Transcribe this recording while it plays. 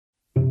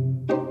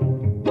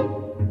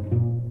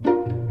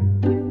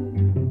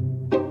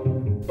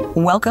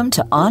Welcome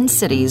to On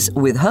Cities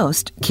with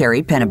host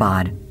Carrie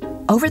Penabod.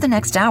 Over the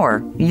next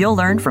hour, you'll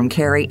learn from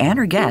Carrie and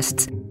her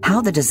guests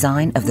how the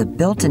design of the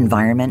built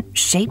environment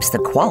shapes the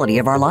quality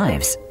of our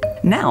lives.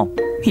 Now,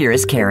 here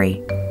is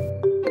Carrie.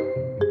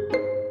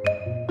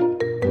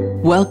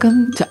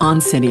 Welcome to On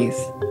Cities.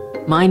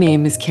 My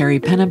name is Carrie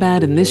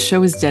Penabod, and this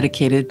show is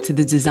dedicated to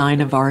the design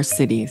of our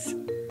cities.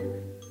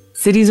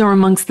 Cities are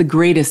amongst the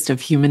greatest of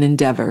human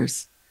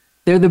endeavors.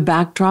 They're the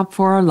backdrop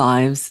for our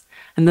lives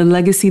and the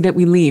legacy that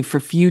we leave for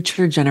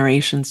future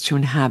generations to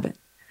inhabit.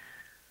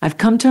 I've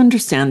come to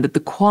understand that the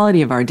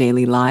quality of our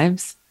daily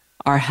lives,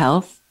 our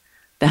health,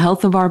 the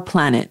health of our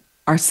planet,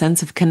 our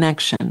sense of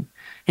connection,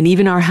 and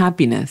even our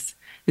happiness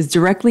is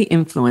directly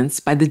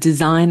influenced by the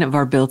design of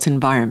our built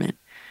environment.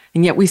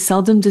 And yet we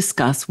seldom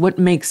discuss what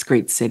makes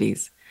great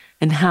cities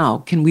and how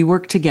can we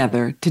work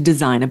together to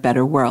design a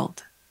better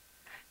world.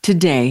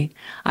 Today,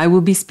 I will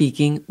be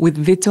speaking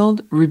with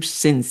Witold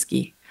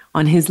Rybczynski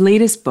on his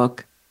latest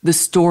book, The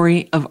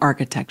Story of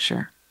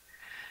Architecture.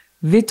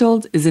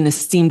 Witold is an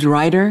esteemed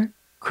writer,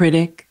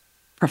 critic,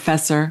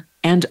 professor,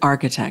 and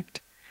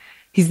architect.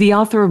 He's the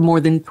author of more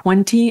than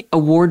 20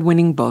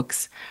 award-winning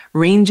books,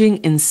 ranging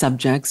in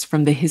subjects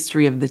from the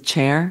history of the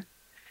chair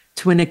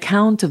to an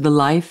account of the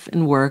life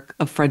and work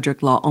of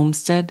Frederick Law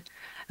Olmsted,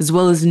 as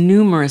well as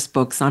numerous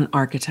books on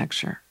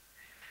architecture.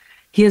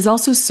 He has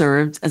also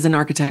served as an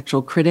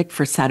architectural critic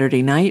for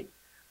Saturday Night,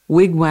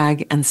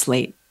 Wigwag, and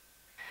Slate.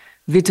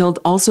 Witold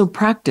also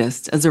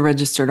practiced as a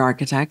registered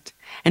architect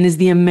and is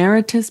the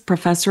Emeritus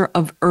Professor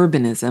of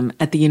Urbanism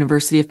at the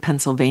University of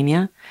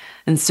Pennsylvania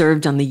and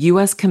served on the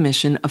U.S.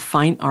 Commission of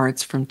Fine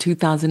Arts from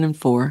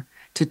 2004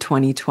 to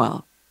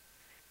 2012.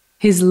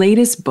 His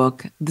latest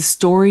book, The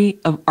Story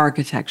of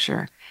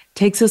Architecture,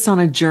 takes us on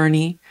a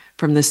journey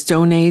from the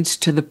Stone Age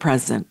to the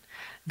present,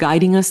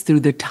 guiding us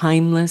through the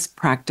timeless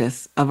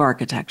practice of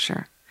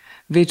architecture.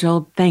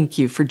 Witold, thank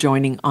you for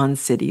joining On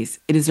Cities.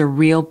 It is a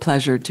real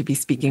pleasure to be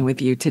speaking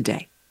with you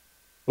today.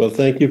 Well,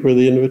 thank you for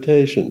the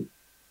invitation.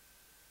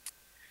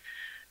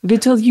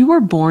 Witold, you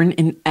were born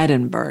in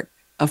Edinburgh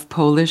of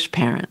Polish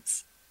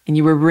parents, and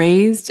you were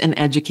raised and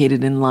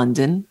educated in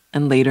London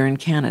and later in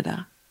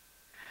Canada.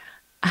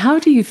 How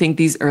do you think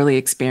these early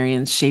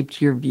experiences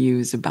shaped your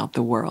views about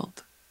the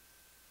world?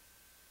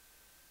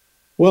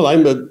 Well,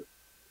 I'm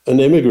an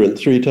immigrant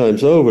 3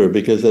 times over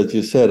because, as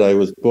you said, I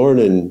was born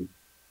in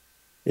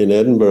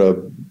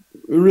Edinburgh,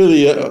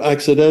 really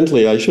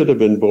accidentally. I should have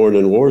been born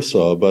in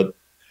Warsaw, but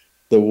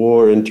the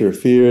war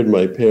interfered.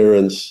 My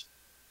parents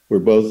were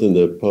both in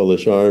the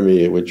Polish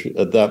army, which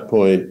at that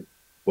point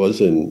was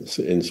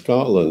in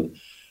Scotland.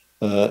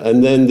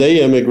 And then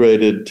they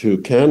emigrated to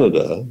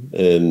Canada,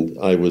 and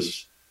I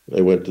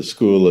went to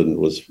school and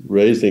was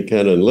raised in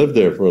Canada and lived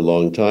there for a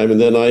long time. And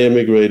then I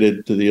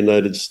immigrated to the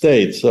United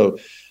States. So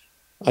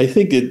I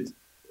think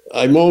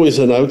I'm always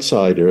an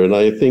outsider, and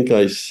I think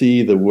I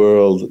see the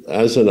world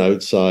as an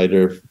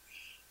outsider.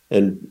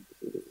 And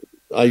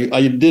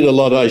I did a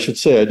lot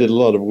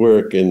of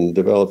work in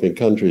developing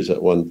countries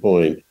at one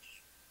point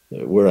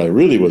where I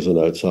really was an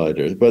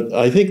outsider. But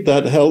I think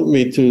that helped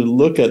me to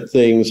look at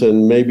things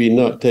and maybe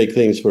not take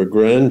things for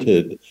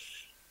granted,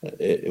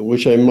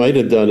 which I might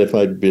have done if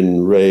I'd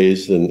been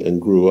raised and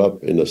grew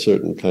up in a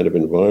certain kind of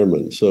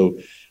environment. So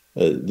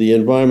the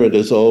environment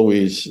is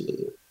always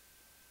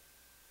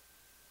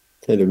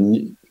kind of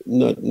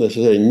not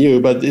necessarily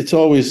new, but it's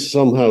always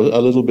somehow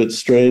a little bit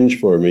strange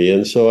for me.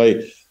 And so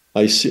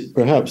I see,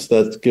 perhaps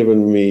that's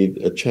given me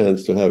a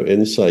chance to have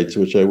insights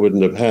which I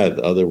wouldn't have had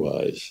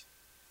otherwise.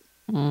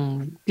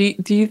 Do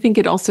you think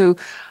it also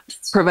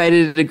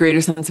provided a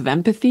greater sense of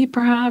empathy,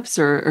 perhaps,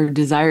 or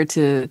desire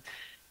to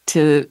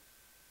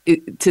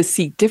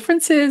seek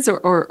differences,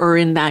 or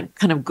in that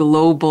kind of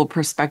global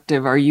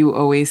perspective, are you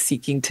always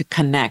seeking to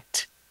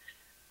connect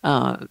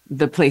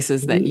the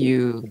places that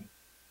you're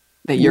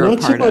a part of?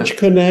 Not so much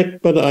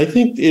connect, but I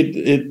think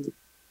it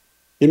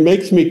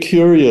makes me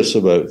curious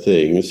about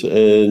things,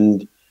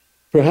 and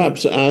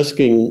perhaps ask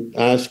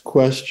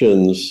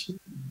questions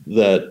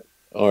that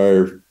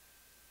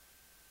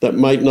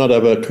might not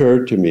have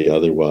occurred to me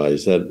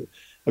otherwise. If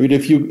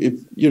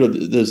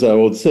there's that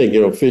old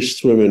thing, fish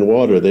swim in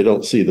water, they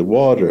don't see the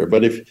water.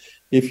 But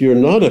if you're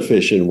not a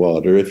fish in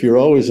water, if you're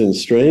always in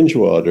strange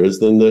waters,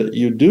 then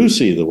you do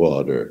see the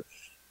water,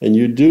 and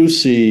you do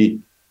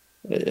see.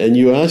 And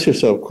you ask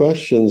yourself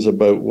questions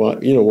about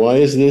why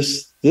is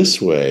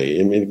this way?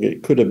 I mean,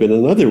 it could have been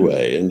another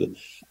way. And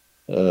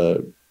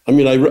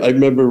I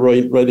remember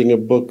writing a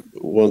book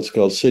once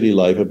called City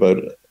Life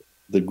about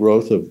the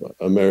growth of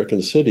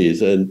American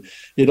cities. And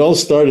it all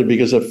started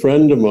because a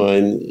friend of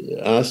mine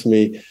asked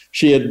me,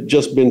 she had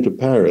just been to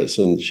Paris,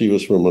 and she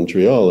was from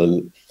Montreal,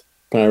 and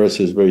Paris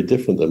is very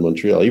different than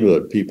Montreal, even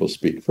though people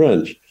speak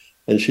French.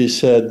 And she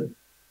said,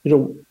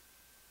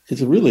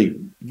 it's really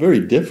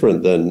very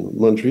different than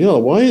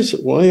Montreal.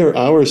 Why are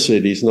our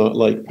cities not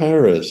like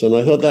Paris? And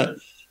I thought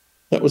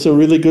that was a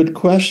really good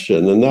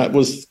question. And that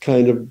was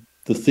kind of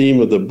the theme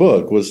of the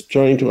book, was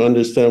trying to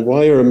understand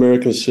why are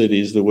American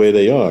cities the way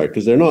they are?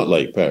 Because they're not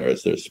like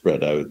Paris. They're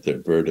spread out, they're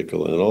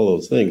vertical, and all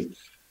those things.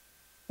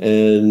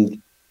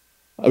 And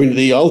I mean,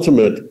 the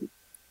ultimate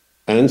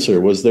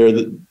answer was there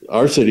that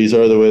our cities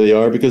are the way they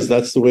are because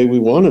that's the way we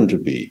want them to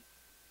be.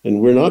 And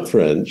we're not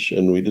French,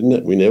 and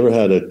we never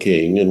had a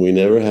king, and we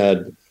never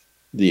had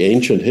the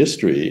ancient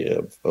history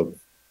of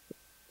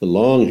the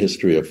long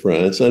history of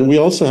France. And we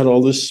also had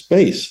all this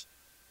space.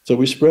 So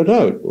we spread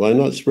out. Why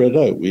not spread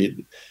out?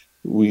 We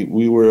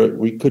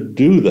could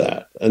do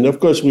that. And of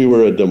course we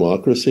were a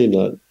democracy,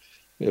 not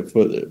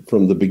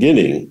from the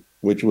beginning,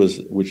 which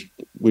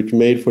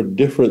made for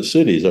different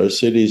cities. Our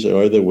cities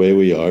are the way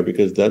we are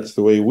because that's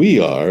the way we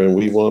are, and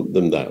we want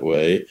them that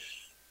way.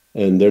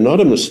 And they're not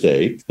a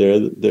mistake. They're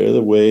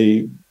the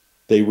way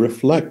they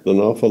reflect an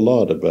awful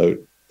lot about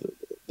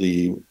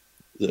the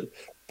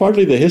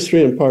partly the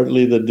history and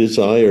partly the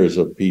desires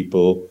of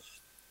people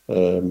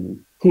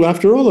who,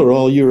 after all, are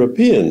all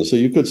Europeans. So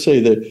you could say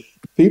that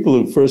people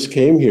who first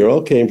came here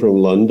all came from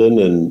London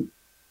and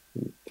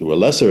to a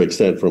lesser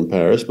extent from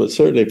Paris, but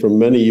certainly from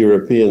many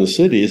European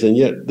cities. And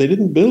yet they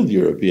didn't build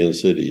European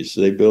cities.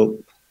 They built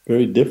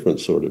very different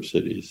sort of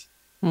cities.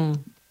 Mm.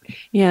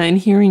 Yeah, and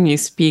hearing you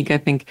speak, I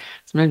think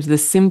sometimes the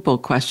simple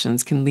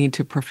questions can lead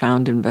to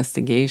profound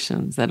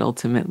investigations that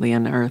ultimately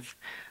unearth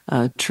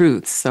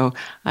truths. So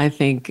I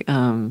think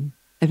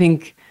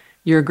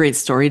you're a great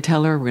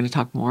storyteller. We're going to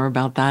talk more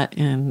about that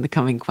in the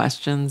coming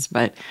questions.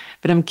 But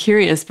I'm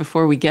curious,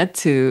 before we get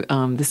to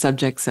the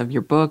subjects of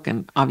your book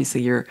and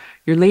obviously your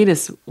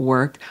latest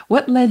work,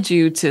 what led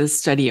you to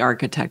study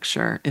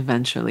architecture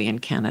eventually in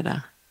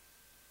Canada?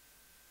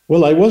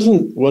 Well, I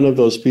wasn't one of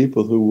those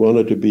people who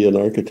wanted to be an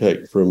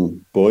architect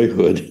from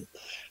boyhood.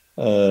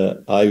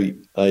 I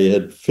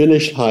had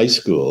finished high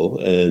school,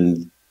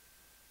 and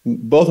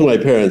both of my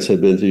parents had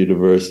been to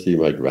university.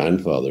 My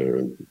grandfather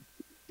had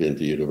been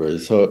to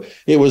university. So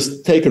it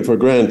was taken for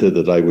granted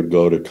that I would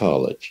go to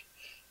college.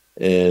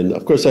 And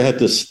of course, I had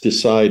to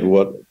decide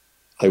what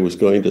I was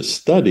going to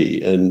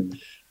study. And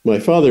my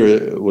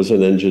father was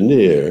an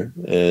engineer,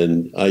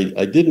 and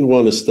I didn't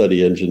want to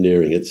study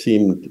engineering. It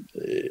seemed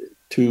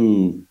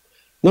too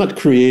not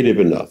creative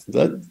enough.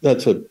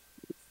 That's a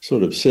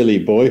sort of silly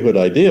boyhood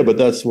idea, but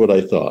that's what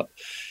I thought.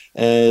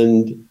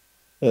 And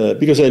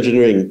because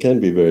engineering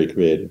can be very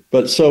creative.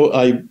 But so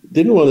I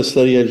didn't want to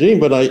study engineering,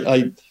 but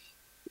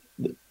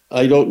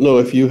I don't know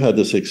if you had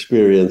this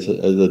experience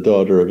as a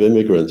daughter of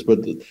immigrants, but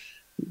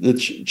the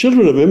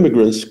children of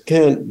immigrants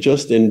can't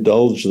just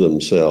indulge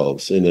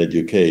themselves in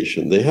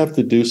education. They have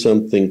to do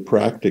something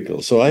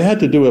practical. So I had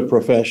to do a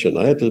profession.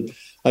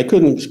 I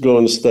couldn't go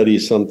and study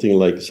something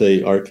like,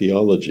 say,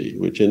 archaeology,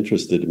 which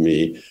interested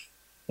me.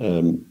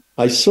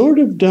 I sort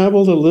of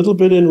dabbled a little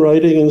bit in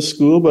writing in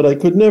school, but I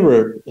could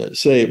never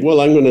say, well,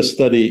 I'm going to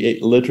study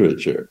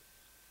literature.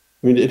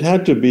 I mean, it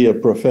had to be a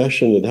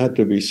profession. It had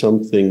to be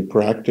something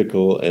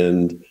practical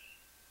and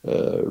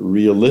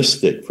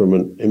realistic from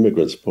an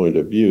immigrant's point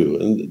of view.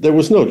 And there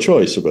was no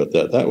choice about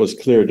that. That was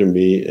clear to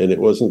me. And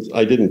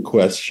I didn't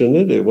question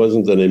it. It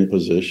wasn't an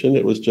imposition.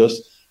 It was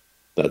just,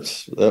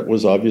 that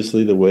was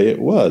obviously the way it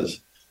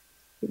was.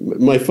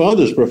 My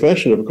father's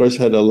profession, of course,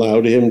 had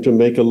allowed him to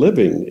make a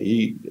living.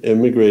 He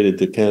immigrated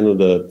to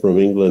Canada from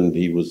England.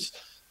 It was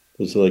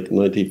like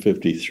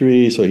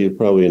 1953, so he was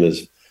probably in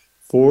his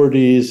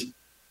 40s.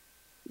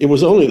 It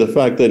was only the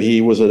fact that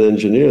he was an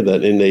engineer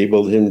that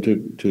enabled him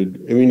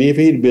to I mean, if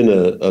he'd been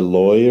a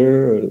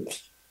lawyer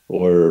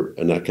or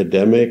an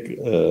academic,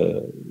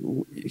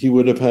 he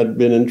would have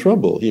been in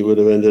trouble. He would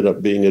have ended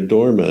up being a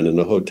doorman in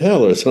a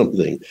hotel or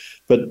something.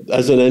 But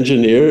as an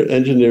engineer,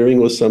 engineering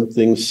was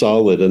something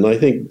solid. And I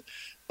think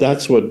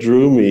that's what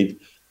drew me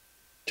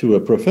to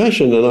a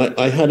profession. And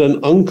I had an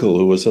uncle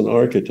who was an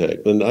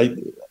architect, and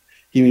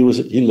he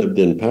lived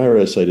in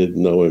Paris. I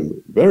didn't know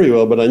him very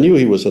well, but I knew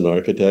he was an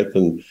architect,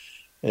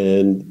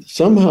 and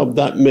somehow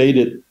that made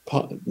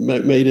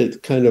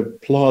it kind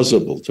of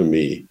plausible to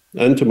me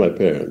and to my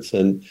parents,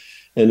 and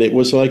it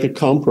was like a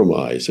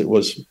compromise. It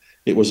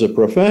was a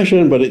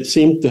profession, but it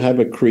seemed to have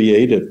a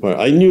creative part.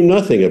 I knew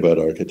nothing about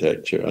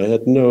architecture. I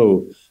didn't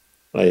know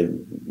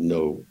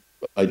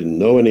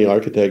any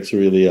architects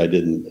really. I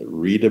didn't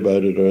read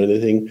about it or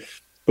anything,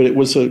 but it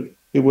was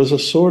a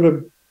sort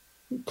of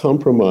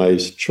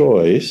compromise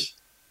choice.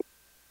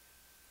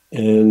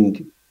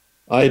 And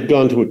I had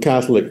gone to a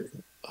Catholic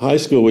high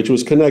school, which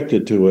was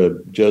connected to a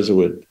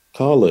Jesuit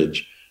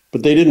college,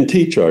 but they didn't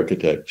teach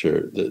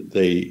architecture.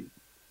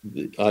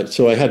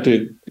 So I had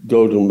to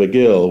go to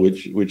McGill,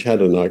 which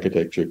had an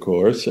architecture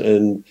course,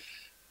 and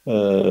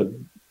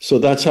so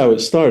that's how it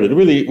started.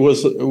 Really, it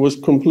was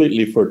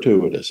completely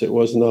fortuitous. It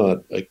was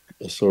not a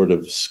sort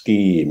of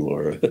scheme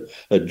or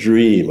a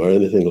dream or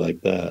anything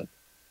like that.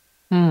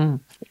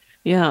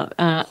 Yeah,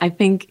 I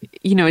think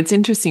it's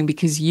interesting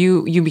because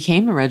you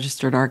became a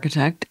registered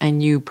architect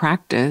and you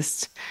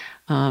practiced.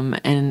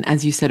 And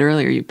as you said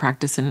earlier, you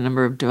practice in a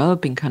number of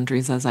developing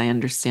countries, as I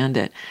understand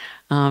it.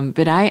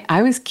 But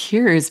I was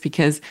curious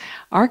because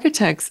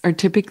architects are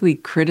typically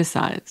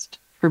criticized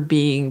for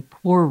being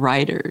poor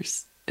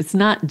writers. It's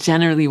not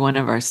generally one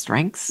of our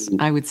strengths,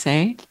 I would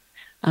say.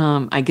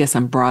 I guess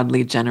I'm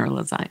broadly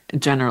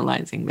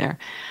generalizing there.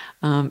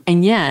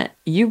 And yet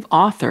you've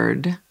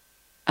authored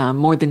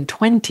more than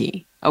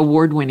 20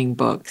 award-winning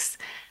books.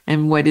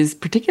 And what is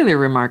particularly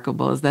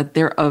remarkable is that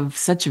they're of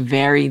such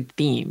varied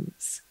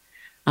themes.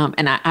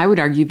 And I would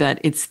argue that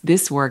it's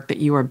this work that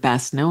you are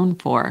best known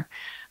for.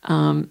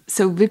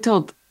 So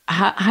Witold,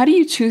 how do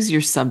you choose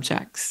your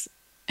subjects?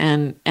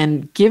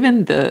 And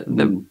given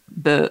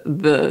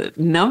the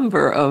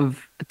number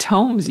of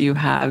tomes you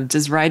have,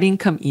 does writing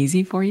come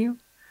easy for you?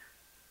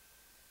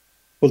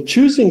 Well,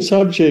 choosing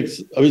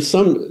subjects, I mean,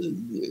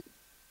 some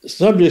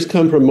subjects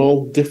come from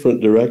all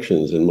different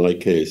directions in my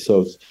case.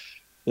 So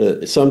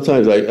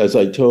sometimes, as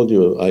I told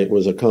you, it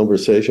was a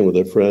conversation with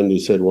a friend who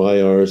said, why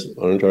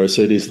aren't our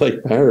cities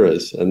like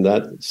Paris? And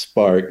that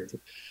sparked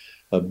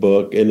a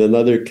book. In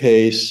another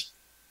case,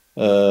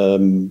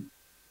 for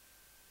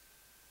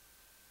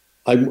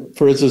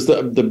instance,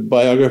 the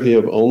biography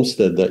of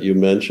Olmsted that you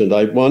mentioned,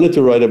 I wanted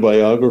to write a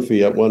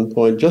biography at one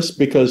point just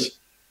because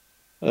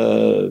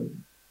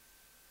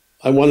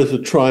I wanted to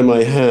try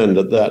my hand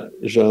at that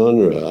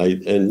genre.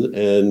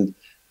 And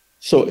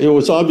so it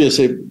was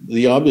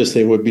the obvious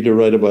thing would be to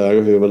write a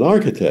biography of an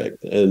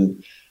architect.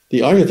 And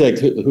the architect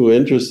who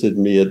interested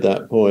me at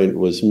that point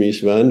was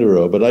Mies van der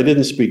Rohe, but I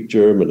didn't speak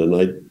German, and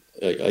I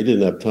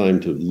didn't have time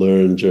to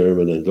learn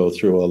German and go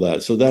through all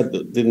that. So that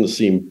didn't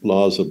seem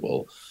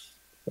plausible.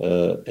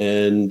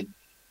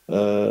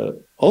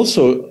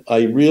 Also,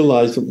 I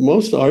realized that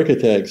most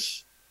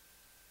architects,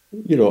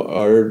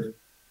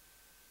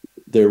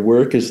 their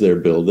work is their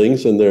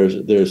buildings, and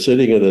they're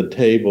sitting at a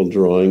table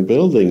drawing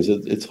buildings.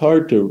 It's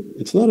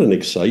not an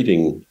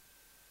exciting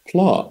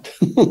plot.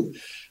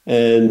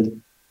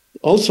 And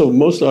also,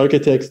 most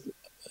architects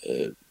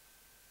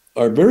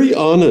are very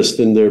honest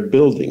in their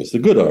buildings, the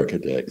good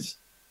architects.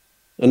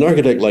 An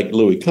architect like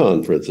Louis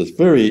Kahn, for instance,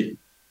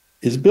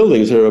 his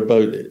buildings are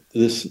about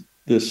this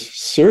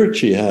search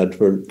he had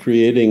for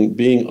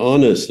being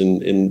honest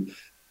in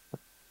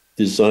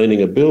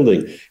designing a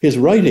building. His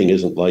writing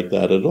isn't like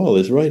that at all.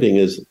 His writing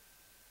is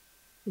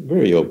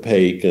very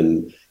opaque,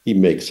 and he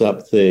makes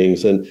up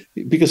things. And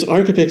because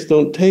architects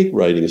don't take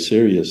writing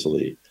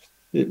seriously,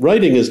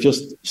 writing is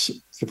just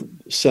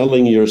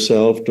selling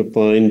yourself to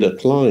find a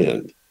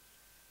client.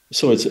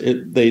 So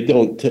they're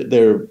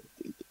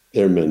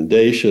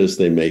mendacious.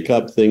 They make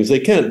up things. They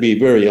can't be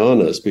very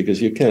honest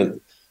because you can't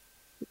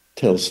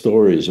tell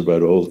stories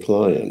about old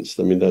clients.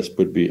 I mean, that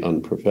would be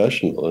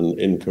unprofessional and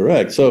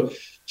incorrect. So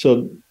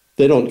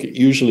they don't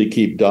usually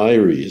keep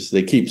diaries.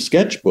 They keep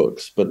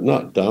sketchbooks, but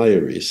not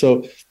diaries.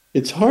 So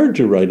it's hard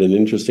to write an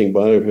interesting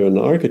biography of an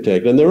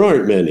architect, and there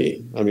aren't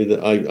many. I mean,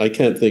 I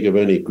can't think of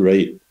any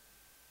great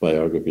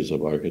biographies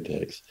of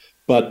architects.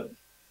 But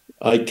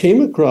I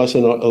came across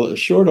a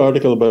short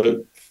article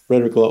about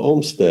Frederick Law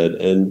Olmsted,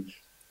 and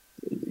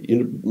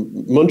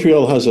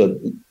Montreal has a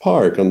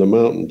park on the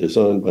mountain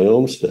designed by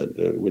Olmsted,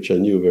 which I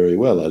knew very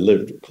well. I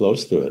lived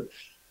close to it.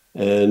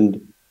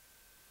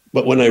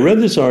 But when I read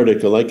this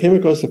article, I came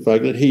across the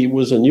fact that he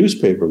was a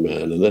newspaper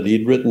man, and that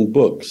he'd written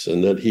books,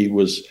 and that he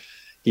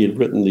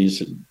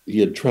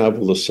had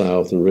traveled the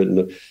South and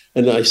written,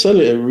 and I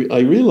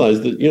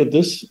realized that,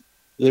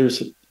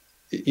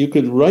 you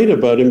could write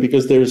about him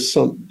because there's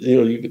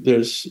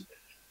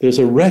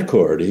a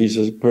record. He's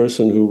a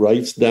person who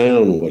writes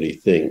down what he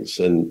thinks,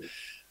 and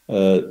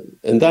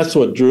that's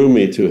what drew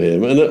me to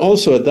him. And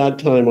also at that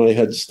time, I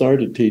had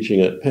started teaching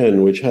at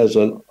Penn, which has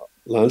a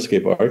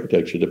landscape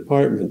architecture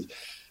department.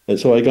 And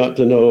so I got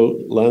to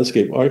know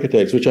landscape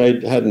architects, which I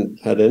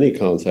hadn't had any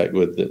contact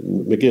with.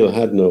 McGill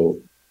had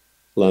no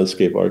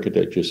landscape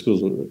architecture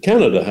schools.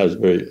 Canada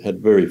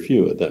had very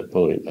few at that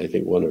point. I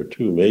think one or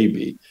two,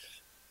 maybe.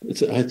 It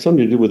had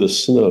something to do with the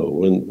snow.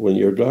 When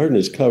your garden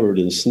is covered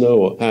in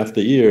snow half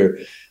the year,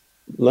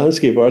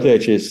 landscape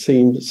architecture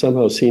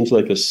somehow seems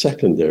like a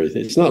secondary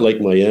thing. It's not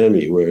like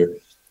Miami, where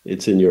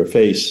it's in your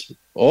face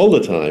all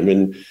the time.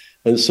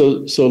 And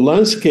so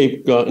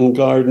landscape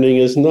gardening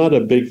is not a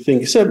big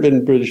thing, except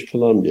in British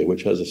Columbia,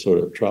 which has a sort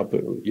of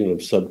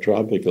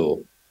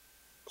subtropical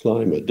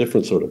climate,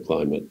 different sort of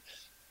climate.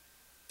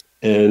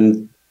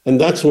 And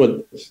that's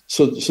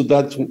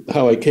that's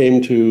how I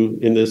came to,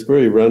 in this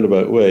very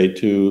roundabout way,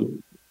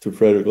 to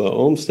Frederick Law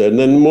Olmsted. And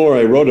then the more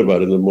I wrote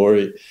about him, the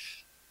more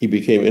he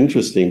became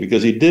interesting,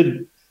 because he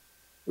did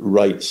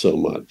write so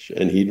much,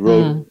 and he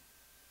wrote.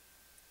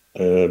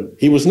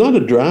 He was not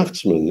a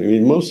draftsman. I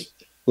mean, most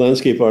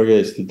landscape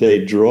architects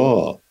today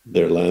draw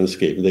their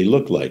landscape. They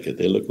look like it.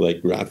 They look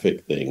like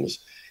graphic things.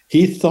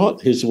 He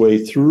thought his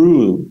way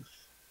through,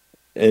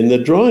 and the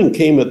drawing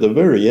came at the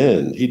very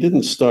end. He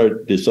didn't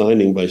start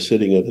designing by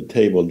sitting at a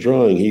table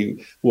drawing.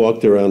 He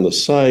walked around the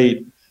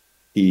site.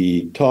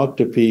 He talked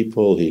to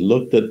people. He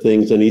looked at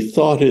things, and he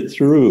thought it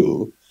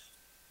through.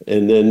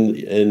 And then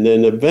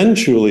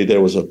eventually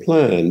there was a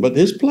plan. But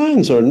his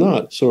plans are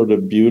not sort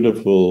of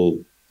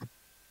beautiful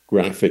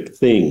graphic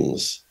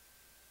things.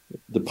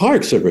 The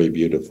parks are very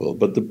beautiful,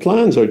 but the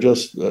plans are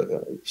just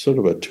sort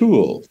of a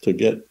tool to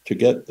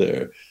get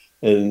there,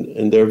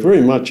 and they're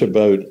very much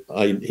about.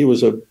 He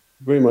was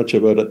very much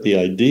about the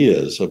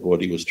ideas of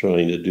what he was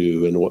trying to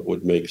do and what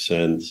would make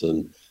sense,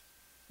 and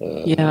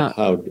Yeah.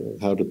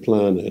 how to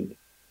plan it.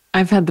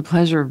 I've had the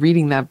pleasure of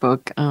reading that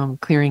book,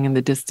 Clearing in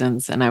the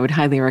Distance, and I would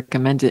highly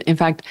recommend it. In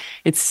fact,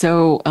 it's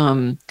so,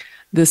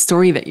 the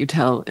story that you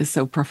tell is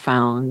so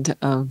profound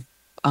of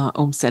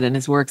Olmsted and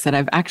his works that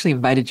I've actually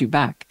invited you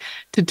back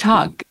to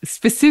talk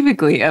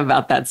specifically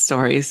about that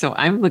story. So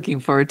I'm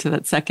looking forward to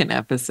that second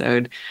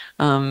episode.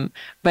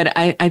 But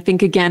I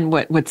think again,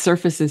 what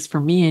surfaces for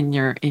me in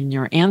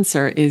your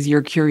answer is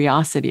your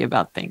curiosity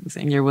about things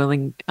and your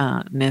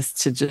willingness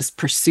to just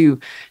pursue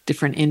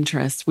different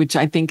interests, which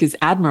I think is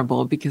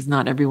admirable because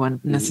not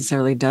everyone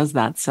necessarily does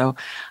that. So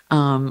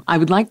I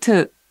would like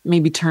to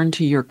maybe turn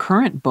to your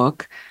current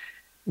book,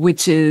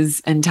 which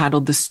is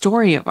entitled The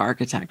Story of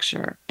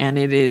Architecture. And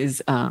it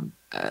is,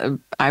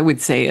 I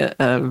would say,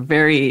 a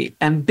very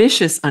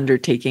ambitious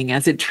undertaking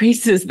as it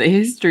traces the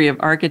history of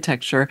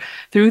architecture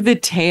through the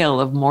tale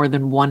of more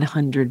than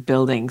 100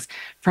 buildings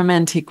from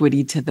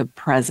antiquity to the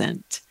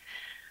present.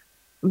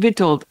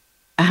 Witold,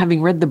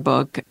 having read the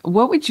book,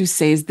 what would you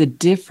say is the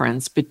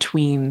difference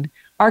between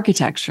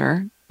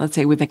architecture, let's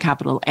say with a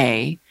capital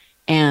A,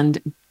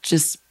 and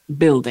just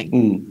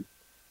building?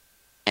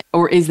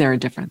 Or is there a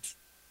difference?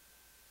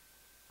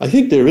 I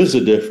think there is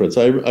a difference.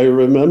 I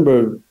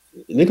remember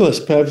Nicholas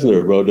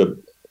Pevsner wrote a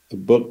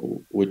book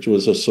which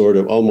was a sort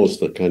of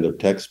almost a kind of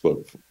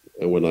textbook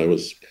when I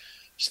was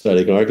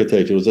studying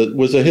architecture. It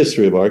was a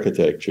history of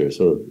architecture,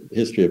 sort of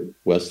history of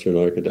Western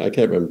architecture. I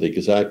can't remember the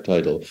exact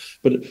title,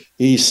 but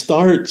he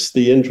starts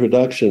the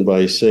introduction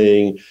by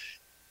saying,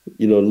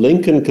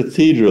 Lincoln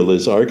Cathedral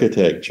is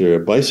architecture, a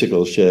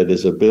bicycle shed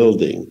is a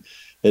building.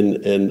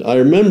 And I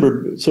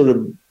remember sort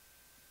of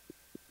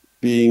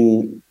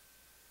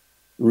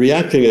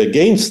reacting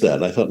against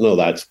that. I thought, no,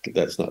 that's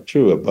not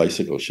true. A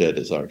bicycle shed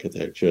is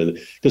architecture.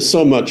 Because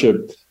so much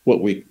of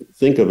what we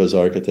think of as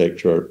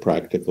architecture are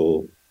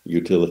practical,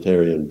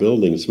 utilitarian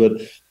buildings.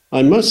 But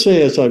I must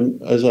say, as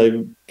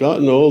I've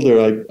gotten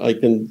older,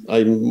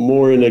 I'm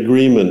more in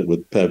agreement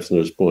with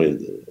Pevsner's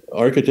point.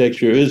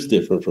 Architecture is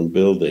different from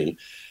building.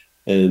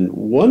 And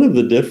one of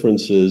the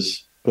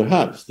differences,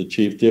 perhaps the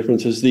chief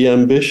difference, is the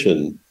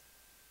ambition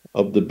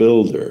of the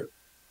builder.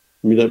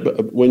 I mean,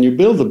 when you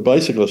build a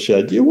bicycle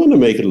shed, you want to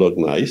make it look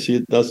nice.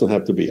 It doesn't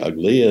have to be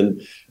ugly,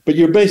 but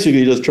you're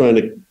basically just trying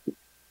to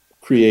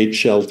create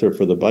shelter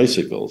for the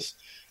bicycles.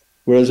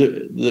 Whereas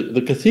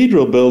the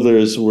cathedral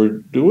builders were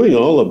doing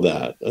all of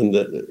that, and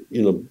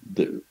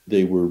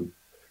they were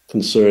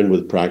concerned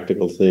with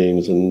practical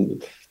things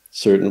and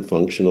certain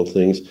functional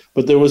things.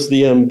 But there was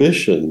the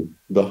ambition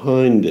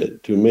behind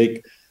it to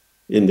make,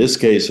 in this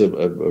case, a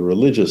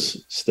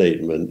religious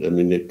statement. I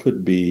mean, it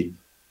could be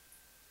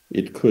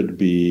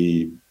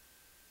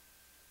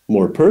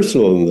more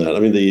personal than that. I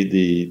mean,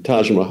 the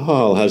Taj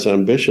Mahal has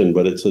ambition,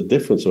 but it's a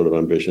different sort of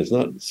ambition.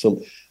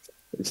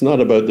 It's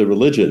not about the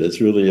religion. It's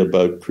really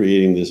about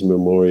creating this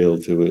memorial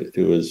to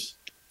his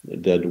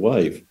dead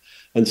wife.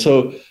 And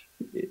so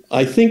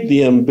I think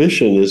the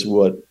ambition is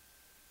what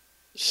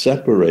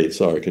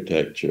separates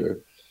architecture.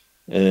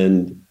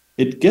 And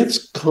it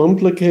gets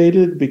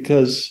complicated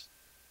because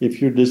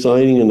if you're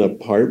designing an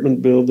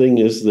apartment building,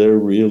 is there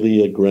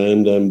really a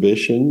grand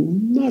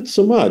ambition? Not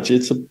so much.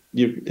 It's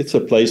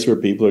a place where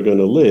people are going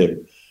to live.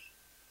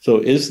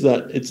 So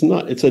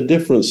it's a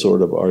different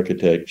sort of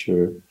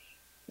architecture.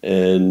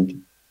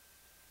 And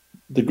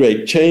the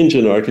great change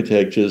in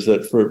architecture is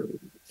that for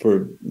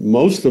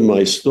most of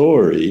my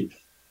story,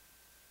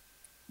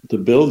 the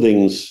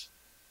buildings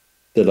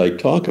that I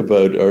talk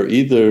about are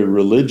either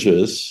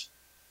religious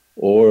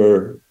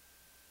or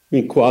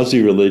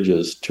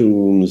quasi-religious,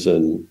 tombs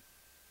and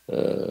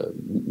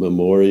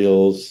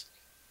memorials,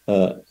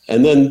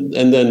 and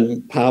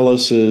then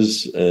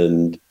palaces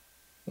and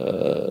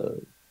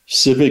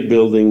civic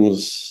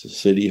buildings,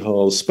 city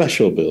halls,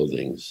 special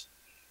buildings.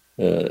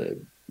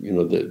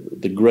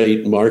 The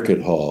great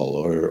market hall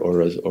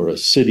or a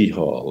city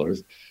hall,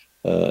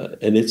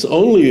 and it's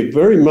only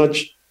very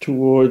much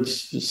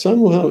towards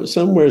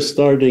somewhere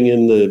starting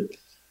in the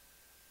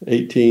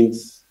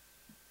 18th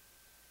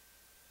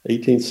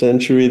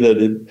century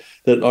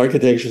that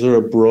architecture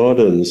sort of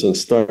broadens and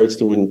starts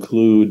to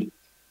include,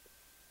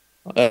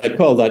 I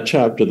call that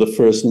chapter the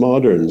first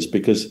moderns,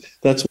 because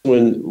that's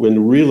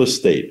when real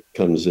estate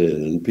comes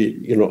in,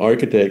 and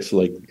architects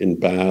like in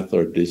Bath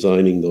are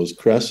designing those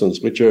crescents,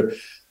 which are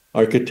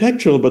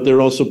architectural, but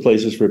they're also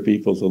places for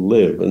people to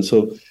live. And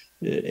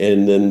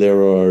then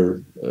there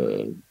are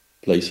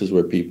places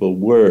where people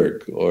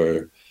work,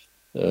 or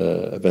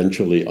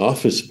eventually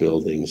office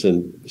buildings.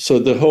 And so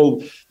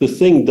the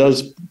thing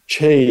does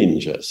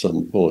change at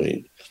some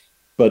point.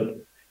 But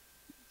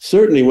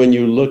certainly when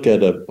you look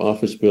at an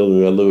office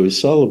building by Louis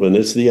Sullivan,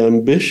 it's the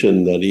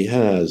ambition that he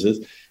has.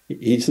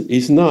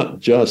 He's not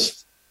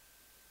just,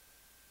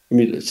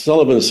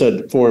 Sullivan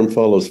said form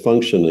follows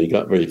function. He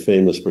got very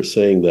famous for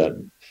saying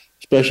that,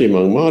 especially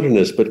among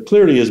modernists, but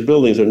clearly his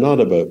buildings are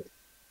not about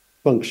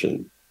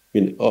function.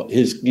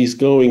 He's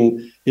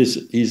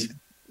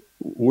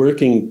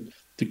working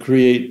to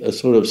create a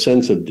sort of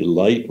sense of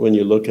delight when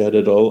you look at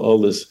it, all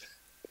this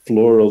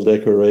floral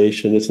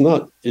decoration. It's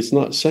not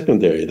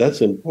secondary.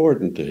 That's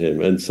important to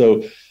him. And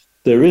so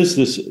there is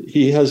this,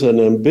 he has an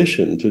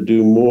ambition to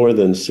do more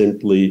than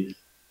simply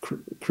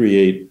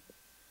create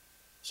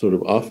sort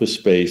of office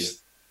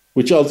space,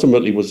 which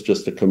ultimately was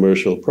just a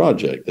commercial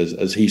project,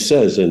 as he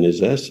says in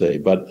his essay.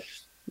 But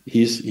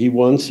he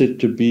wants it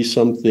to be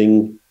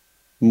something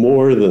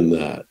more than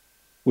that,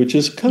 which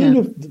is kind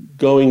of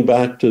going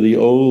back to the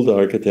old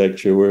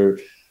architecture, where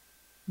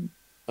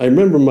I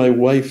remember my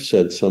wife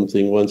said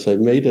something once. I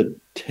made a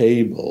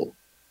table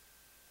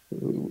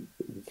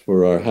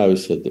for our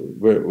house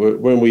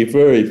when we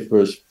very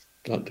first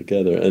got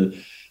together,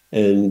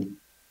 and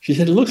she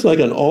said, it looks like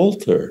an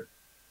altar.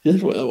 She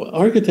said, well,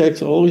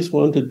 architects always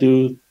want to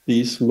do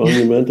these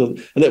monumental,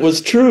 and it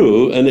was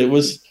true. And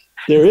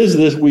there is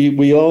this,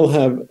 we all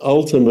have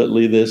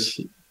ultimately this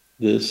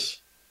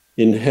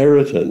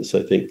inheritance,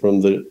 I think,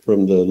 from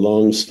the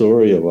long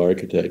story of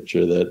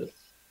architecture that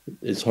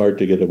it's hard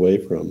to get away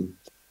from.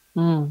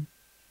 Mm.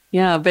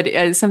 Yeah, but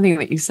something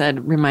that you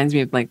said reminds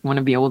me of like one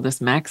of the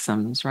oldest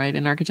maxims, right?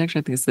 In architecture,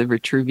 I think it's the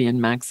Vitruvian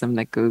maxim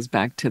that goes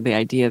back to the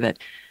idea that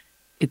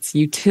it's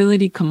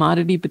utility,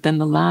 commodity, but then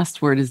the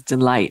last word is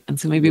delight. And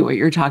so maybe what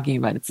you're talking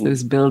about, it's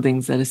those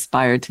buildings that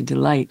aspire to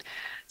delight,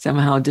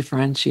 somehow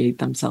differentiate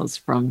themselves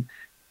from,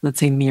 let's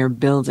say, mere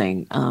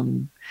building.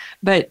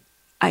 But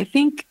I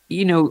think,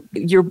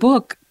 your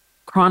book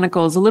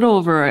chronicles a little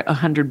over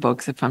 100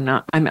 books,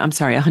 I'm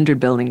sorry, 100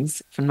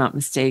 buildings, if I'm not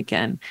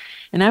mistaken.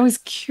 And I was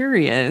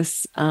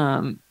curious,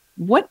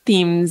 what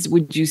themes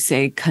would you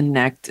say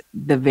connect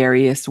the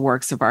various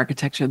works of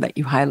architecture that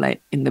you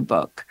highlight in the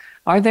book?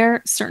 Are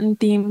there certain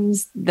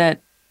themes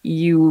that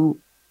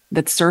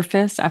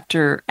surface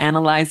after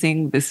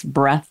analyzing this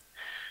breadth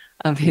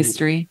of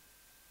history?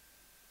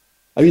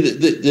 I mean,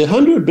 the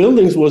 100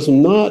 buildings was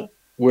not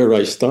where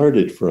I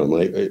started from.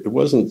 I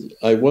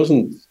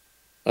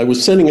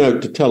was setting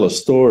out to tell a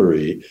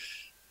story,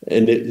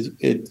 and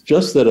it's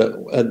just that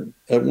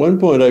at one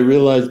point I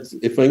realized,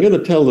 if I'm going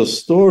to tell the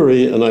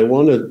story and I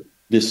want to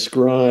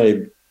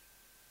describe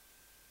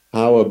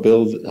how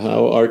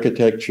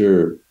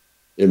architecture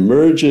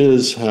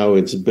emerges, how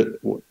it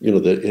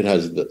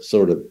has the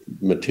sort of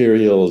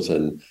materials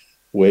and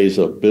ways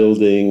of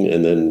building,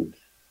 and then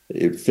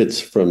it fits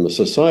from the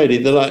society,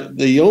 that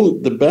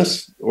the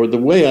best, or the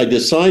way I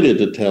decided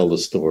to tell the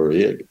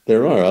story,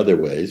 there are other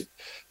ways,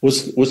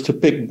 was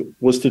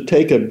to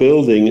take a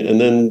building and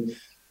then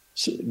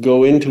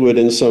go into it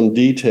in some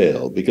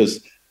detail,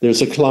 because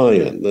there's a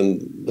client,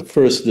 and the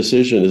first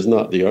decision is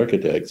not the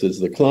architect's. It's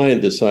the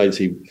client decides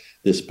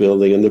this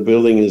building, and the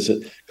building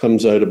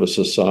comes out of a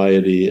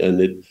society,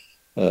 and it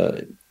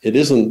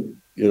isn't,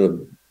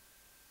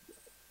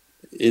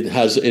 it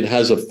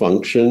has a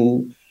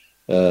function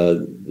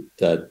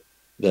that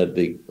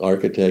the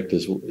architect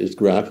is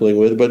grappling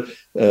with.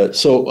 But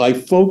so I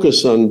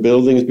focus on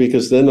buildings,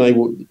 because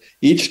then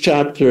each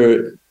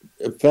chapter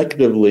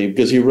effectively,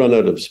 because you run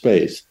out of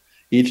space,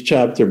 each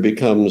chapter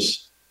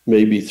becomes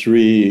maybe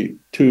 1,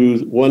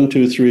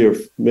 2, 3, or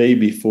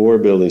maybe 4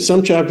 buildings.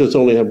 Some chapters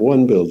only have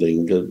one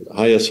building.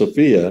 Hagia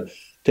Sophia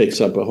takes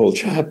up a whole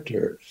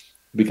chapter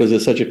because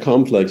it's such a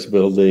complex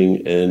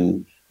building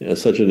and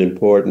such an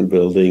important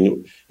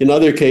building. In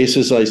other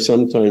cases, I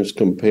sometimes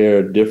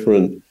compare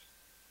different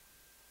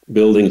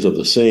buildings of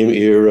the same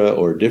era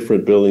or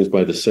different buildings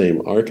by the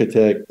same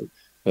architect.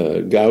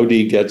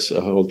 Gaudi gets a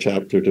whole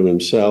chapter to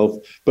himself,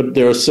 but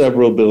there are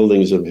several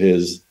buildings of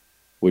his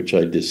which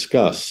I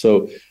discuss.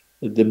 So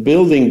the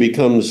building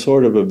becomes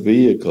sort of a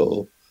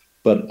vehicle,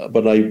 but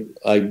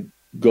I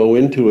go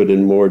into it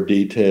in more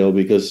detail,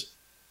 because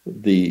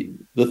the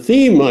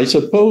theme, I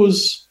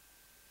suppose,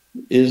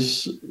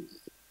 is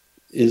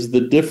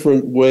the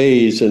different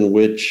ways in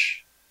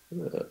which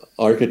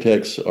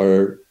architects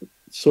are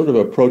sort of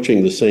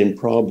approaching the same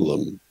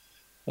problem,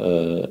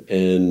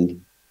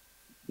 and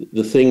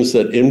the things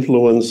that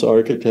influence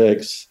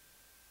architects.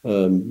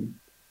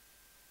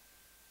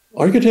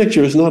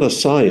 Architecture is not a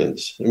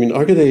science. I mean,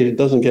 architecture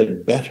doesn't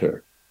get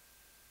better.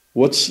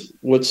 What's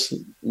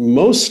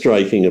most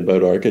striking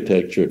about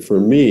architecture for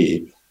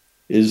me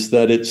is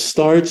that it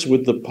starts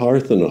with the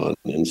Parthenon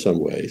in some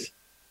ways.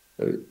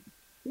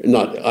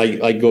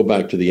 I go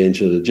back to the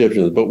ancient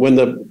Egyptians, but when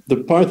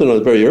the Parthenon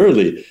is very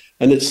early,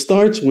 and it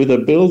starts with a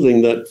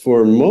building that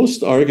for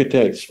most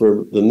architects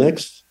for the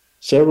next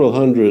several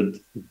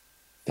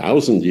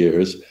 100,000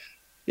 years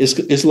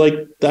is like,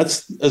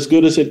 that's as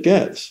good as it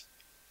gets.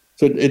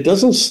 So it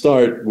doesn't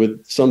start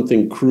with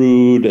something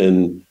crude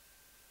and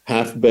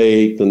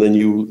half-baked, and then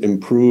you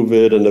improve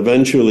it, and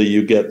eventually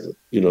you get,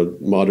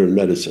 modern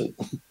medicine.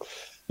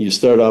 You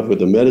start off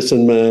with a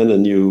medicine man,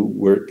 and you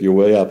work your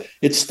way up.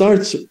 It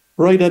starts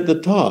right at the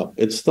top.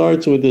 It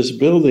starts with this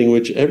building,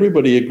 which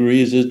everybody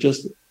agrees is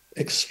just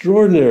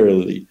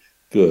extraordinarily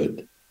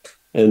good.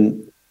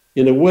 And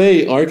in a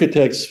way,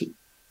 architects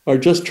are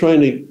just trying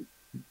to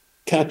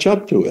catch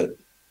up to it.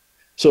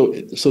 So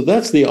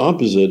that's the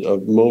opposite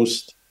of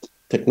most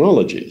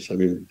technologies. I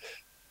mean,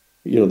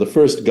 the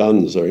first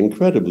guns are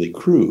incredibly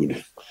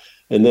crude,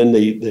 and then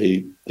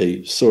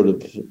they sort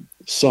of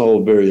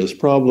solve various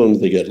problems.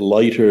 They get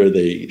lighter,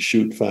 they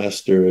shoot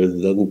faster,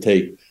 it doesn't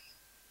take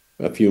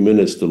a few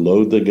minutes to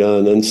load the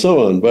gun, and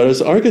so on. But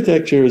as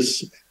architecture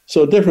is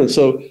so different,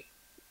 so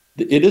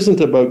it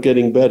isn't about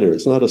getting better.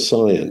 It's not a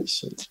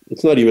science.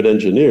 It's not even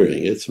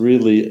engineering. It's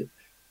really,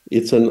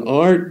 it's an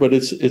art, but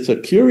it's a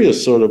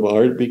curious sort of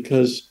art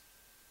because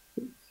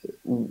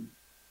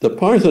the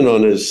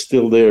Parthenon is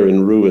still there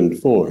in ruined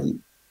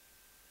form.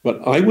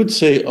 But I would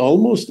say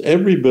almost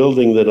every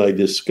building that I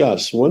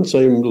discuss, once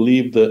I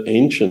leave the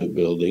ancient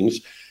buildings,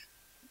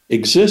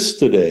 exists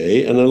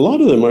today, and a lot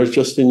of them are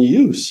just in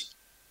use.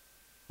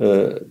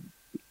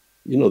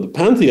 The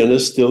Pantheon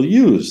is still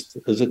used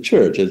as a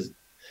church.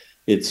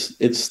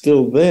 It's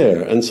still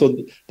there, and so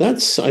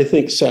that's, I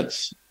think,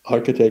 sets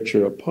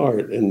architecture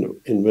apart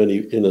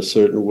in a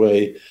certain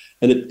way,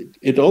 and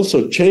it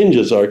also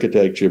changes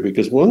architecture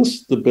because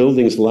once the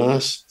buildings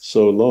last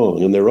so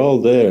long and they're all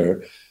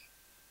there,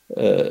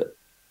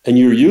 and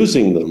you're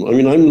using them. I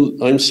mean,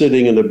 I'm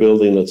sitting in a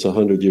building that's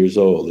 100 years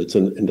old. It's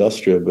an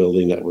industrial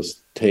building that was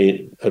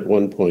at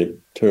one point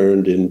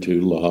turned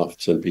into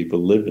lofts and people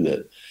live in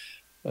it.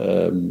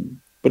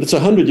 But it's a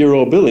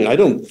 100-year-old building. I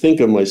don't think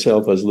of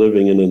myself as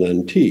living in an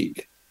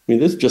antique. I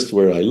mean, this is just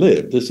where I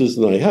live. This is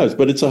my house,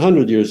 but it's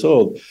 100 years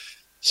old.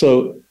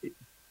 So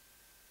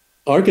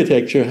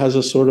architecture has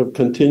a sort of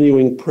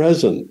continuing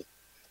present.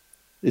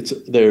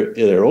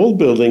 They're old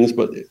buildings,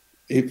 but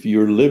if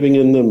you're living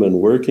in them and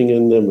working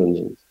in them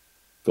and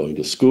going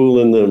to school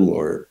in them,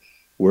 or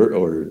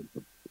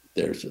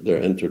there's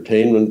their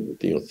entertainment,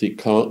 the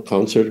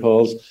concert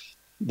halls,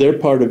 they're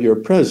part of your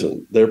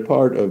present. They're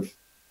part of.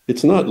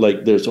 It's not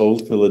like there's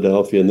old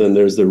Philadelphia and then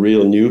there's the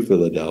real new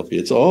Philadelphia.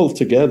 It's all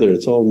together.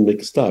 It's all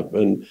mixed up.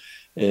 And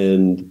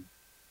if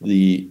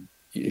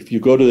you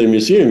go to the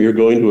museum, you're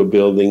going to a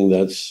building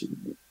that's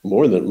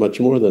much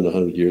more than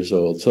 100 years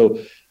old. So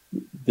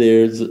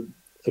there's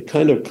a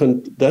kind of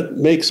that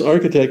makes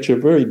architecture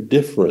very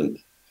different.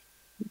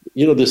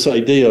 This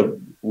idea of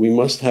we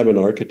must have an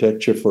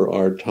architecture for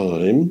our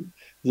time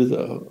is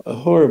a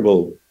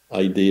horrible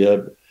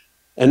idea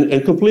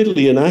and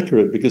completely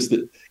inaccurate because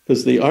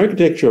the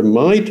architecture of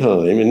my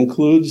time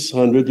includes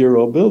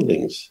 100-year-old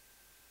buildings.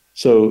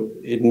 So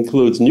it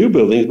includes new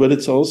buildings, but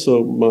it's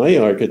also my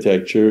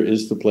architecture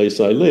is the place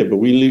I live. But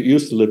we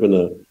used to live in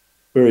a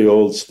very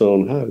old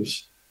stone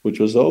house, which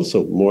was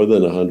also more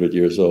than 100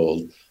 years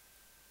old.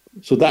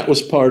 So that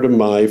was part of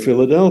my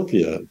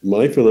Philadelphia.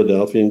 My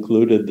Philadelphia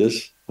included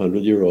this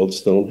 100-year-old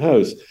stone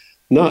house,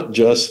 not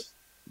just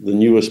the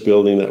newest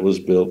building that was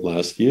built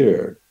last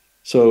year.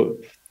 So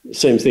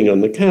same thing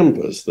on the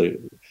campus. The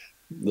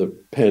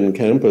Penn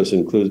campus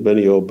includes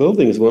many old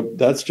buildings. Well,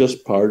 that's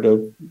just part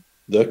of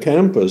the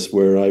campus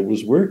where I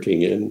was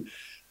working. And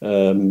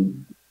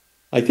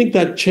I think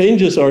that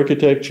changes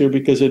architecture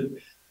because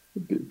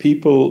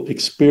people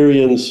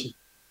experience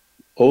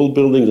old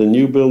buildings and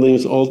new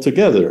buildings all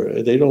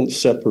together. They don't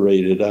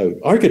separate it out.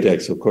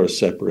 Architects, of course,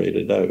 separate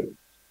it out.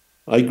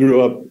 I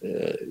grew up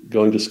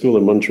going to school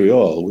in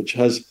Montreal, which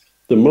has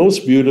the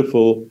most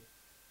beautiful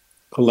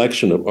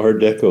collection of Art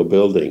Deco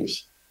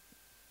buildings.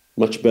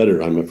 Much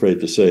better, I'm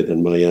afraid to say,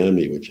 than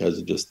Miami, which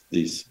has just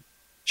these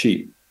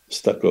cheap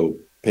stucco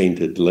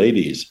painted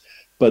ladies.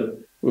 But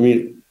I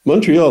mean,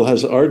 Montreal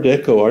has Art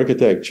Deco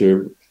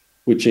architecture,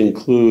 which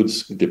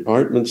includes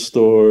department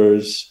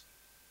stores,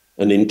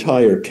 an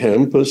entire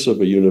campus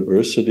of a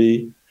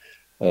university,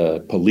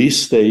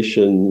 police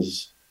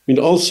stations, I mean,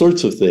 all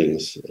sorts of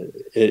things.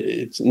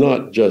 It's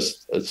not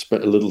just a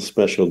little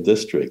special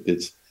district.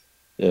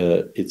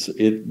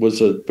 It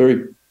was a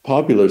very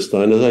popular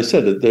style. As I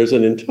said, there's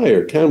an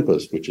entire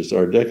campus, which is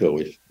Art Deco,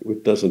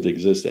 which doesn't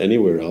exist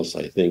anywhere else,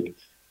 I think,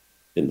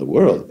 in the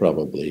world,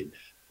 probably.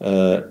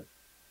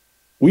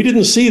 We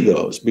didn't see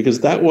those because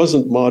that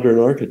wasn't modern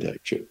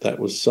architecture. That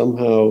was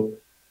somehow,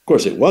 of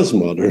course, it was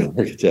modern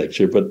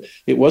architecture, but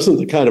it wasn't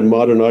the kind of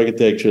modern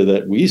architecture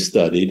that we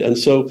studied. And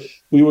so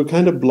we were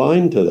kind of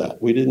blind to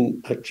that. We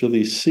didn't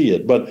actually see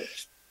it, but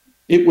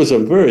it was a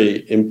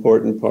very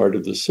important part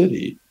of the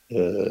city.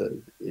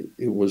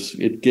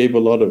 It gave a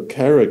lot of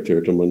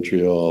character to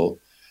Montreal,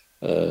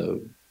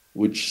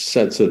 which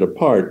sets it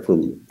apart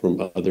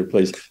from other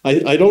places.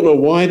 I don't know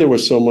why there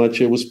was so much.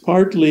 It was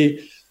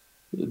partly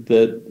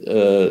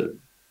that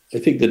I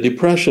think the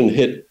Depression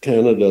hit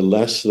Canada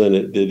less than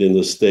it did in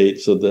the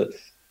States, so that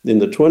in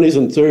the 20s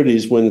and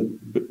 30s, when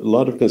a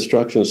lot of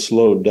construction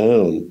slowed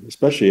down,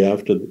 especially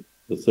after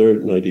the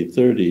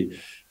 1930,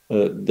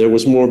 there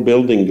was more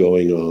building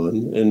going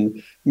on,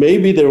 and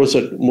maybe there was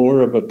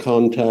more of a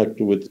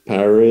contact with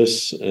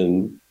Paris,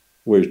 and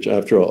which,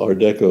 after all, Art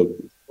Deco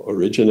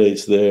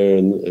originates there,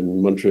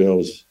 and Montreal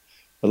was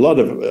a lot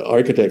of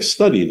architects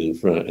studied in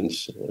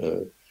France.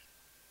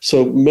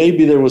 So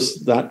maybe there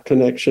was that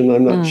connection.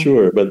 I'm not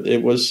sure, but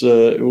it was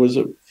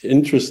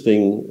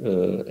interesting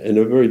and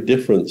a very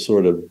different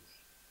sort of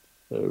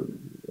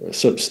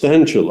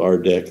substantial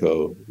Art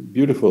Deco.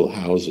 Beautiful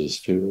houses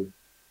too.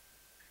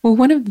 Well,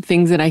 one of the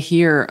things that I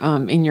hear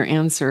in your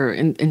answer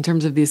in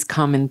terms of these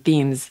common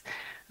themes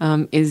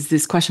is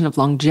this question of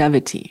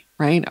longevity,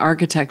 right?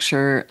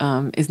 Architecture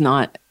is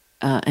not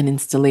an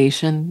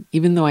installation,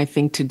 even though I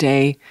think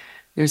today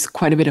there's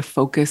quite a bit of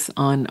focus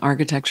on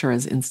architecture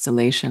as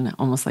installation,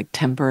 almost like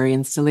temporary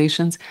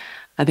installations.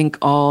 I think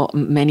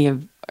many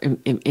of,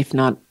 if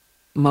not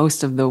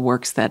most of the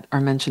works that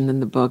are mentioned in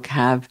the book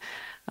have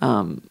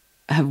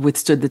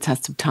withstood the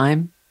test of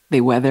time.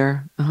 They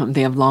weather,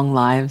 they have long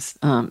lives,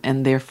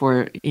 and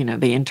therefore,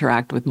 they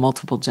interact with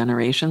multiple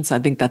generations. So I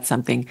think that's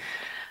something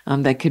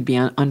that could be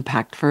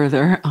unpacked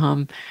further.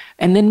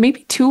 And then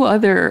maybe two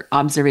other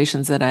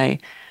observations that I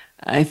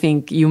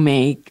think you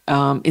make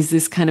is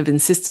this kind of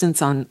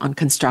insistence on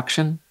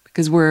construction,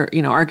 because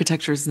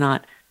architecture is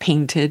not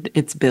painted,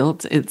 it's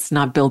built. It's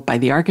not built by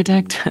the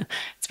architect,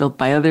 it's built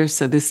by others.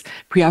 So this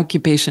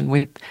preoccupation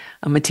with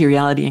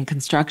materiality and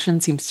construction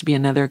seems to be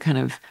another kind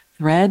of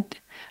thread.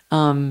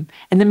 And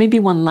then maybe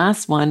one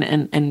last one,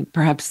 and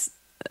perhaps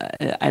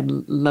I'd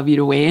love you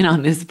to weigh in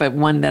on this, but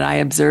one that I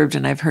observed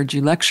and I've heard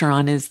you lecture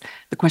on is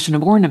the question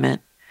of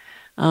ornament.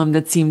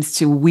 That seems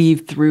to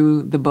weave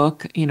through the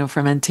book,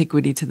 from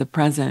antiquity to the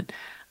present.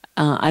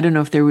 I don't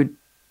know if there would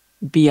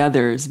be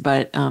others,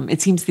 but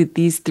it seems that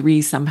these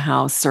three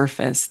somehow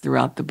surface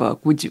throughout the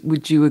book.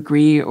 Would you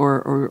agree,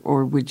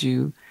 or would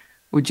you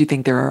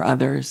think there are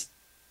others?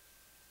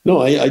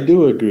 No, I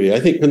do agree. I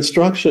think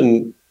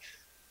construction,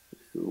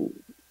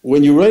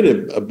 when you write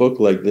a book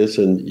like this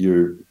and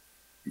you're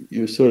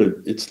sort of,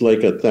 it's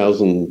like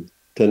 10,000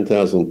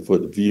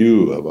 foot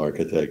view of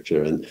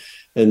architecture. And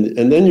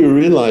then you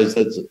realize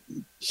that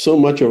so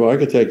much of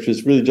architecture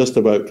is really just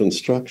about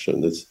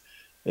construction.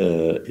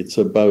 It's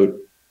about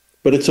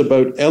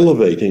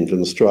elevating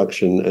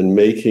construction and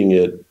making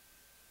it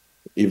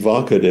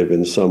evocative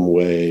in some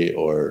way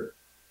or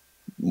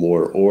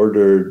more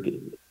ordered.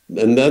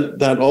 And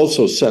that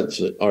also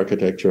sets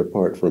architecture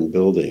apart from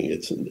building.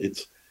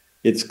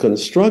 It's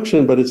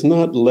construction, but it's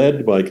not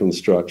led by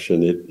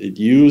construction. It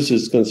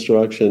uses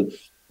construction.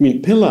 I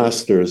mean,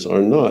 pilasters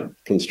are not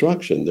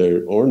construction,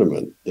 they're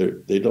ornament.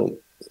 They don't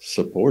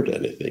support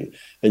anything.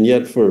 And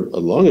yet for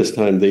the longest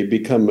time, they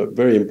become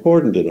very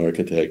important in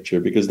architecture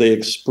because they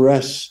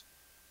express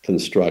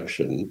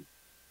construction,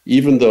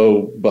 even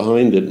though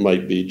behind it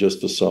might be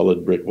just a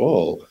solid brick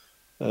wall.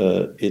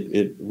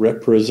 It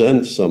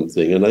represents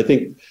something. And I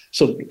think,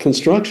 so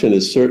construction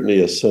is certainly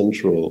a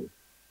central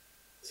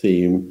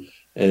theme.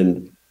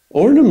 And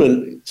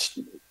ornament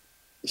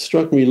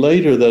struck me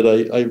later that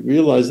I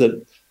realized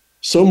that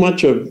so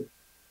much of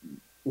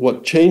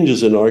what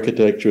changes in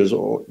architecture is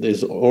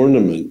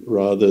ornament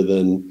rather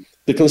than,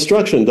 the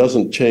construction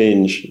doesn't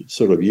change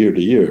sort of year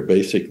to year.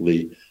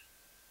 Basically,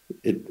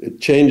 it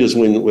changes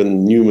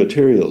when new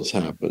materials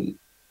happen.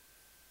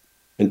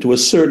 And to a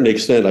certain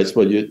extent, I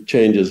suppose it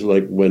changes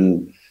like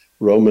when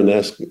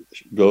Romanesque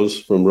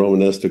goes from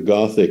Romanesque to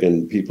Gothic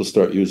and people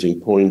start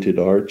using pointed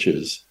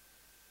arches.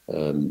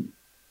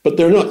 But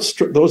they're not,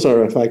 those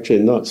are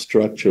actually not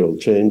structural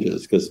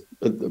changes, because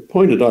a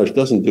pointed arch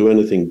doesn't do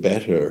anything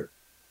better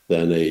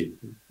than a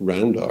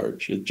round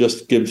arch. It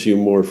just gives you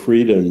more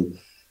freedom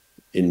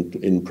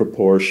in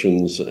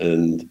proportions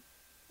and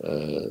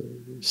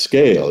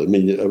scale. I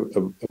mean,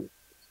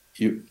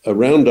 a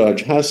round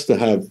arch has to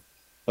have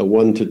a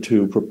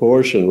 1:2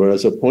 proportion,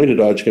 whereas a pointed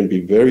arch can be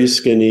very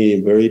skinny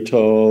and very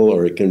tall,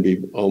 or it can be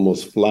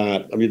almost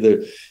flat. I mean,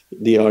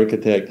 the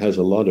architect has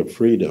a lot of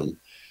freedom.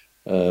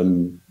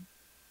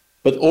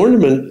 But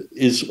ornament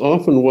is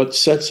often what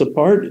sets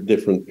apart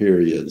different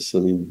periods. I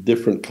mean,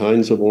 different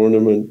kinds of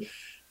ornament.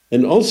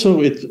 And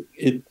also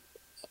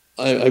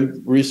I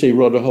recently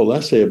wrote a whole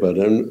essay about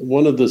it. And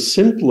one of the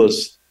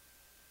simplest,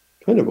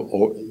 kind of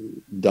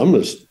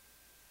dumbest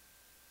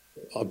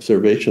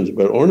observations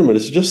about ornament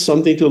is just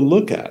something to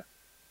look at.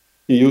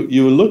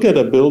 You look at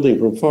a building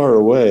from far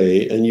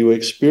away and you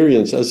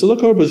experience, as Le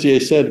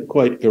Corbusier said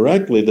quite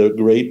correctly, the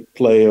great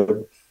play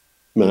of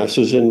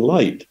masses in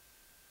light.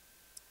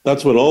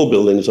 That's what all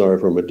buildings are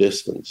from a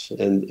distance.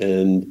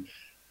 And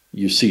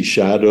you see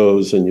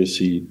shadows and you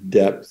see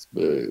depth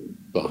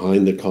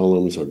behind the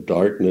columns or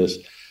darkness.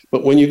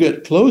 But when you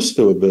get close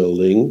to a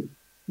building,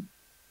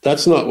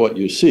 that's not what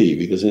you see,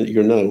 because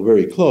you're now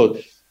very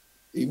close.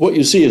 What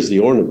you see is the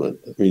ornament.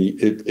 I mean,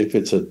 if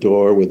it's a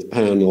door with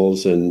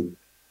panels and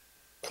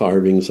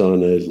carvings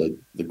on it, like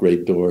the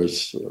great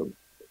doors,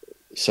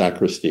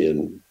 sacristy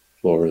in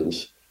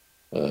Florence,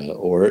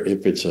 or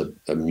if it's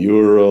a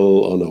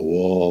mural on a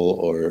wall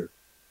or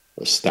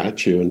a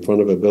statue in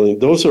front of a building,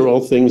 those are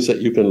all things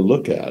that you can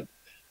look at.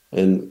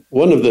 And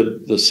one of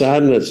the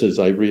sadnesses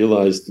I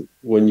realized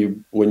when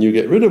you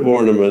get rid of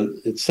ornament,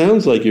 it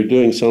sounds like you're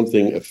doing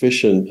something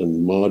efficient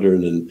and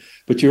modern,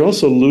 but you're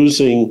also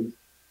losing.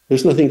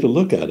 There's nothing to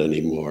look at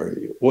anymore.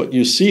 What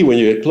you see when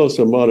you get close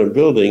to a modern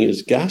building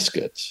is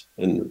gaskets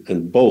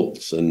and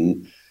bolts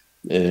and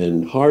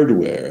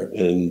hardware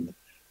and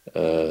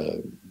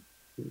a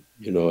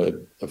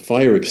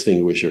fire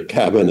extinguisher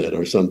cabinet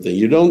or something.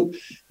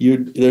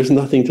 There's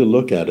nothing to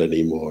look at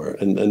anymore.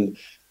 And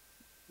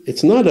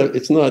it's not about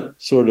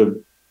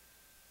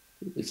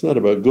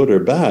good or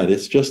bad.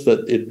 It's just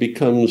that it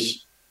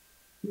becomes,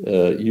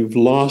 you've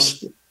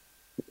lost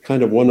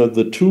kind of one of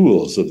the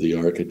tools of the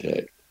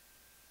architect.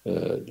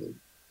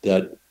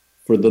 That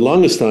for the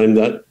longest time,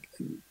 that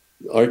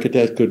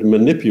architect could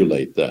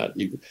manipulate that.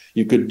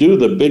 You could do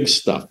the big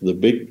stuff, the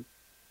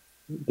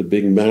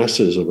big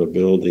masses of a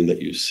building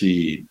that you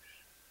see.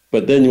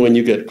 But then when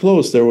you get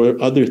close, there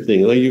were other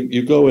things. Like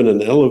you go in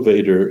an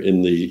elevator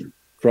in the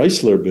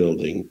Chrysler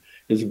building,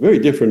 it's a very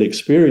different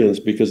experience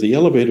because the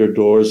elevator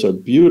doors are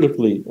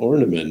beautifully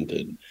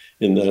ornamented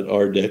in that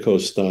Art Deco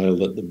style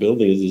that the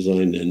building is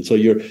designed in. So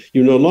you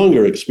no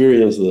longer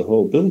experience the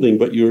whole building,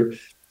 but you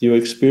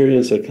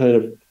experience a kind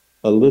of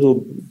a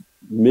little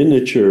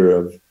miniature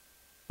of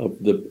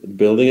the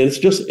building. And it's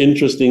just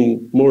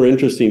more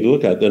interesting to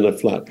look at than a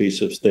flat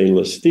piece of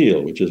stainless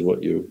steel, which is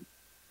what you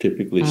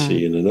typically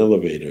see in an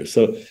elevator.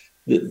 So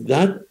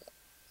that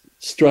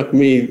struck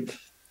me,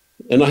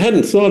 and I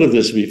hadn't thought of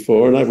this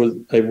before. And I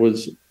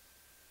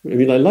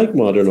like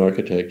modern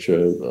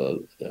architecture.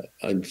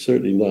 I'm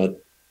certainly not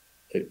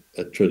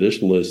a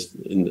traditionalist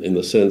in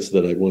the sense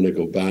that I want to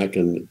go back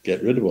and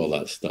get rid of all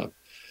that stuff.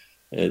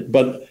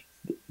 But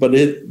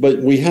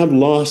we have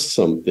lost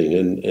something,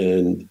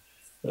 and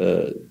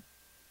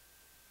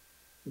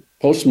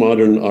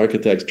postmodern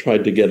architects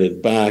tried to get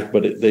it back,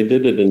 but they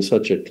did it in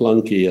such a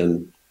clunky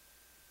and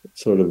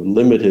sort of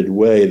limited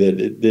way that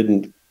it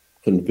didn't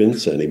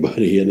convince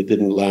anybody, and it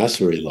didn't last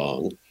very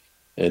long,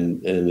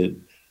 and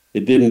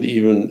it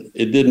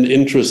didn't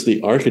interest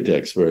the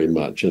architects very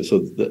much, and so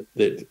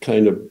that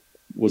kind of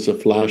was a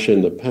flash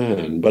in the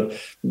pan. But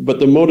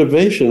the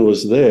motivation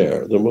was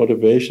there. The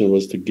motivation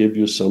was to give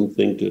you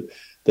something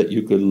that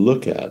you could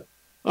look at,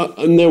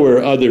 and there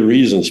were other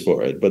reasons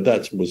for it, but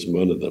that was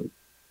one of them.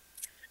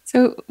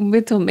 So,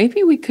 Vital,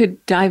 maybe we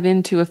could dive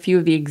into a few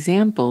of the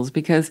examples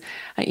because,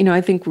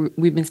 I think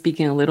we've been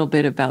speaking a little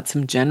bit about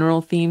some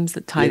general themes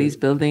that tie these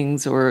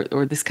buildings or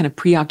this kind of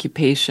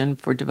preoccupation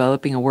for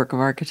developing a work of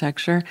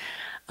architecture.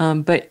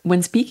 But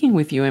when speaking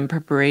with you in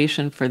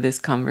preparation for this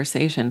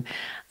conversation,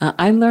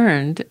 I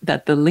learned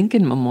that the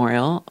Lincoln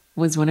Memorial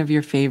was one of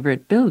your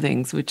favorite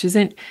buildings, which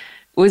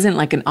wasn't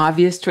like an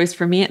obvious choice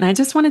for me. And I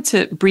just wanted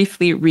to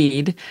briefly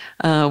read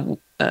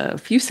a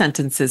few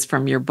sentences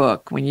from your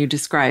book when you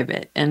describe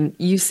it. And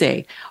you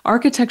say,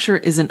 architecture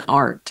is an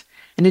art,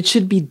 and it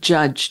should be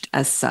judged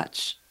as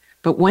such.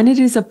 But when it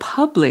is a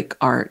public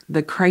art,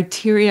 the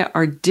criteria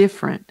are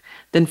different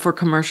than for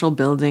commercial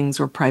buildings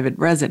or private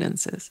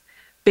residences.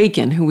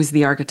 Bacon, who was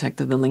the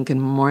architect of the Lincoln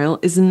Memorial,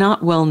 is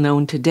not well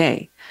known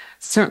today,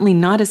 certainly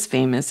not as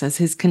famous as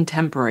his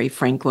contemporary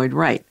Frank Lloyd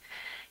Wright.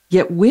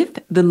 Yet with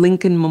the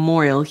Lincoln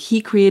Memorial, he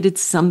created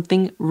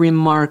something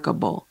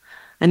remarkable,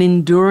 an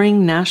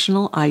enduring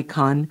national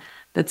icon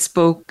that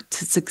spoke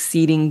to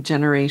succeeding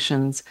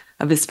generations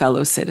of his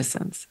fellow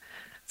citizens.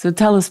 So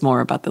tell us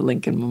more about the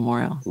Lincoln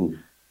Memorial.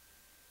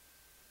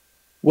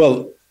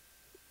 Well,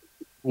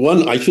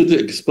 I should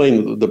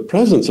explain the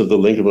presence of the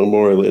Lincoln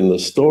Memorial in the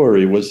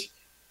story was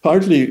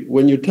partly,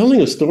 when you're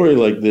telling a story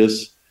like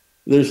this,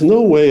 there's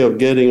no way of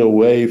getting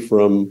away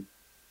from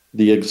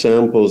the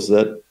examples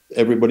that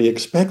everybody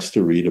expects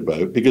to read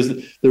about, because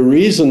the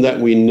reason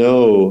that we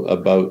know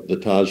about the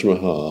Taj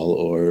Mahal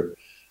or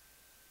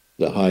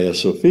the Hagia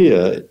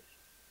Sophia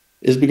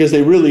is because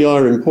they really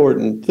are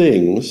important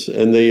things,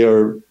 and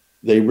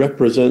they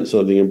represent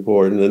something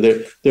important,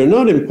 and they're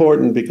not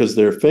important because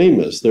they're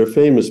famous. They're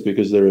famous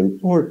because they're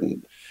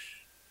important.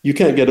 You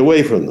can't get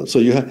away from them.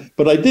 So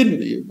but I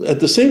did at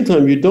the same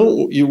time.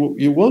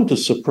 You want to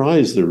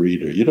surprise the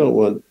reader. You don't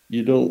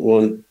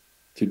want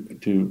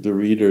to the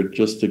reader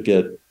just to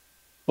get,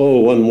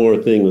 one more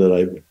thing that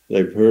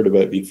I've heard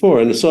about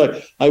before. And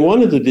so I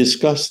wanted to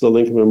discuss the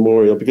Lincoln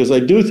Memorial because I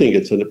do think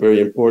it's a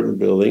very important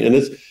building, and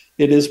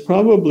it is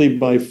probably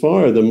by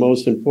far the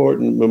most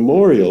important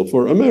memorial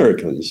for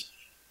Americans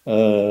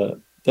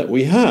that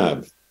we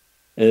have.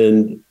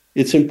 And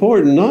it's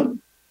important not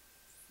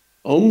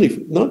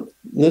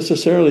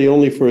necessarily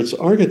only for its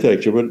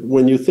architecture, but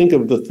when you think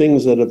of the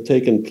things that have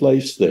taken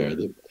place there,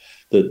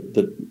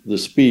 the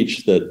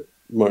speech that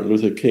Martin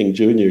Luther King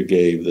Jr.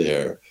 gave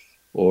there,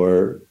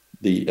 or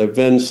the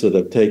events that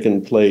have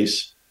taken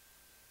place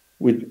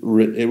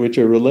which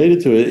are related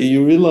to it,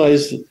 you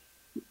realize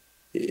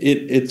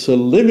it's a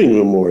living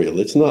memorial.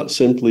 It's not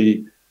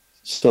simply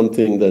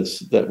something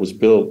that was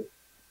built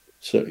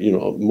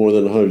more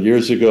than 100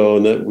 years ago,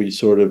 and that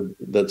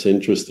that's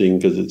interesting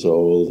because it's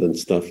old and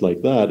stuff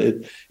like that.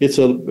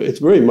 It's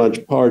very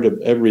much part of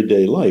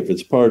everyday life.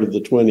 It's part of the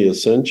 20th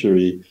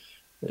century,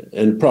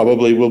 and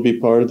probably will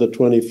be part of the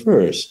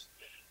 21st.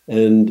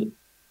 And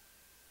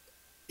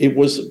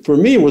for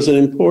me, it was an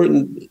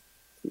important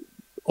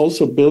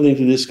also building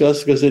to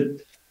discuss because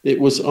it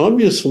was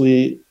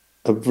obviously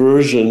a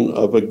version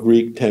of a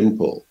Greek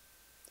temple.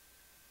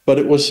 But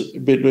it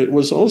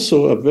was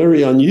also a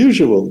very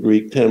unusual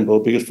Greek temple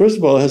because, first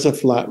of all, it has a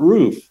flat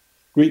roof.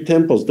 Greek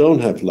temples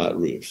don't have flat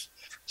roofs.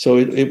 So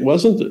it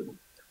wasn't,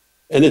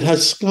 and it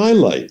has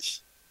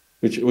skylights,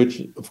 which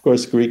of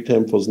course Greek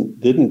temples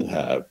didn't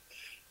have.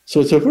 So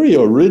it's a very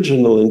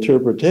original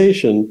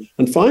interpretation.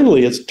 And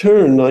finally, it's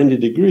turned 90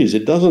 degrees.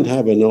 It doesn't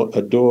have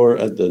a door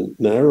at the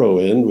narrow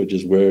end, which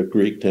is where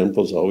Greek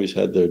temples always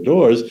had their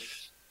doors.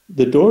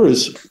 The door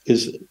is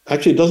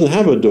actually doesn't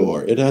have a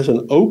door. It has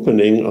an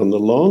opening on the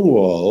long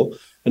wall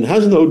and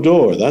has no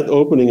door. That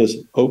opening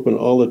is open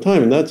all the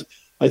time. And that's,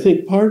 I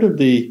think, part of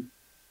the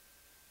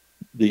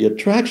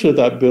attraction of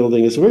that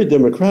building. Is a very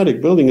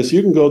democratic building. Is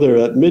you can go there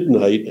at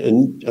midnight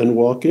and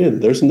walk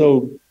in. There's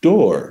no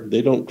door.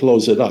 They don't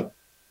close it up.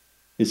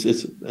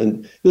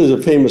 And there's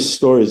a famous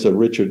stories of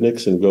Richard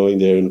Nixon going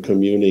there and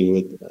communing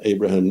with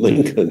Abraham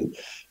Lincoln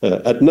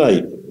at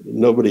night.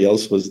 Nobody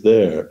else was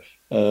there.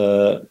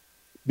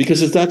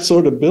 Because it's that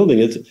sort of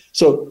building.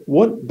 So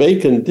what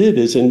Bacon did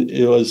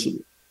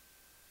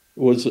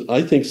was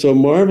I think so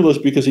marvelous,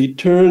 because he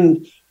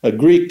turned a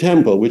Greek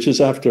temple, which is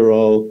after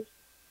all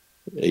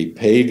a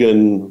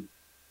pagan,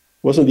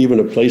 wasn't even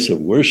a place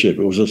of worship.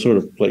 It was a sort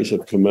of place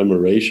of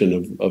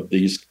commemoration of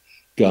these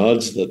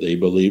gods that they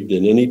believed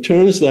in. And he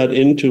turns that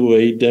into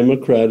a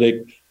democratic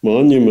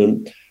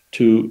monument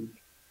to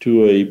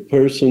a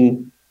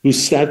person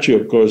whose statue,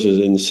 of course, is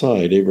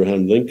inside.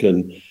 Abraham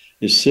Lincoln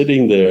is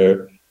sitting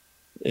there.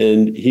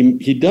 And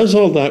he does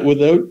all that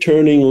without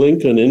turning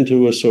Lincoln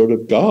into a sort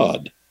of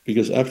god.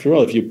 Because after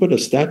all, if you put a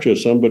statue of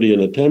somebody in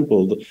a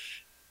temple,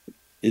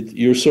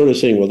 you're sort of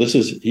saying, well,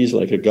 he's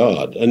like a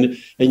god. And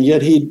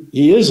yet he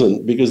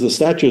isn't, because the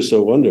statue is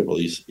so wonderful.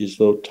 He's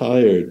so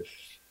tired.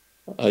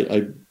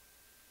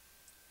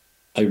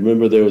 I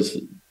remember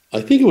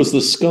I think it was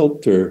the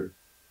sculptor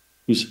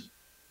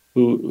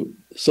who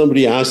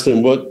somebody asked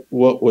him what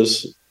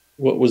was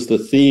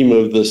the theme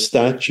of the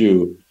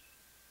statue.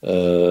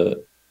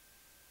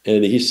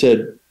 And he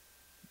said,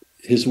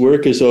 his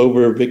work is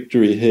over,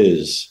 victory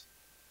his.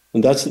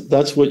 And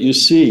that's what you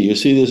see. You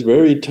see this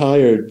very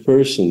tired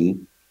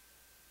person,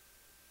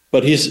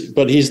 but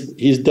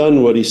he's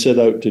done what he set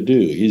out to do.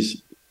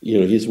 He's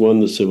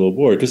won the Civil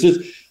War, because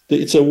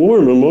it's a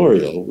war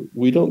memorial.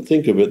 We don't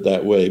think of it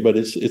that way, but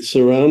it's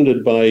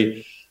surrounded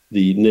by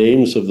the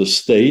names of the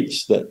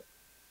states that,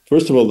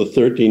 first of all, the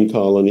 13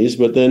 colonies,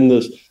 but then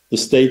the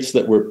states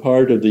that were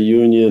part of the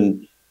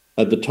Union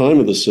at the time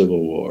of the Civil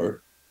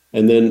War.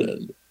 And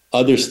then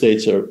other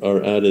states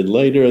are added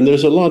later. And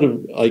there's a lot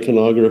of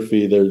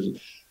iconography. There's,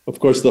 of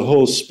course, the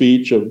whole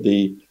speech of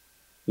the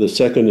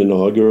second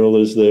inaugural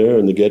is there,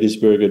 and the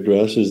Gettysburg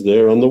Address is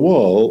there on the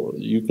wall.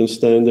 You can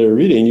stand there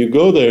reading. You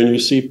go there and you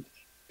see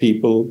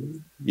people,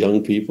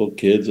 young people,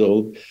 kids,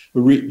 old,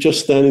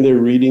 just standing there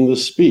reading the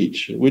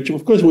speech, which,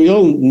 of course, we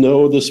all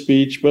know the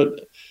speech,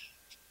 but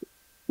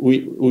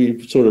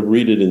we sort of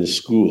read it in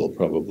school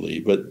probably.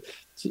 But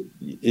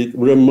it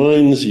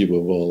reminds you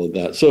of all of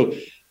that. So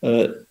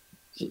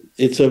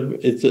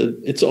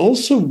it's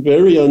also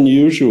very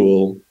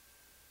unusual.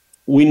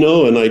 We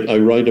know, and I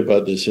write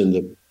about this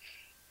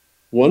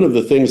one of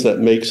the things that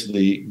makes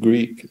the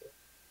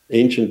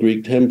ancient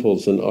Greek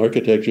temples and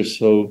architecture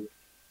so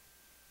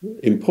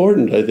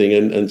important, I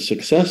think, and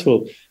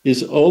successful,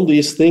 is all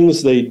these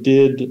things they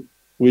did,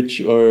 which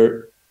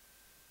are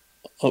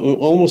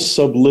almost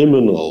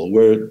subliminal,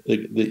 where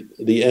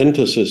the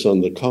emphasis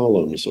on the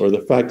columns, or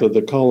the fact that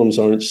the columns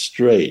aren't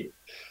straight,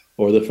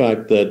 or the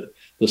fact that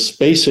the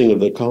spacing of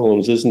the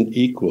columns isn't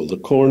equal. The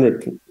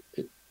corner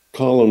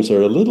columns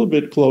are a little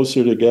bit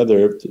closer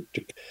together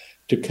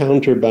to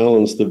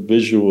counterbalance the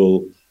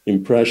visual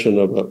impression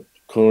of a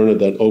corner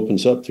that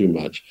opens up too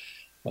much.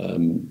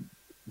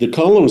 The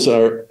columns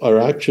are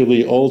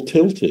actually all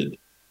tilted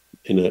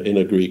in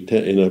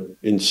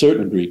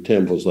certain Greek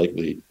temples, like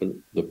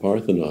the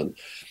Parthenon.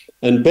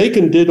 And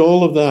Bacon did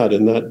all of that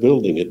in that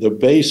building. The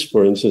base,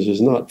 for instance,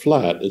 is not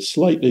flat; it's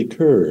slightly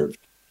curved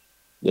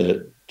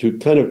to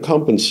kind of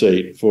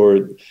compensate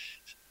for.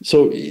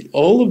 So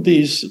all of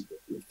these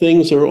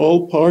things are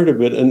all part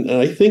of it, and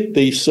I think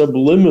they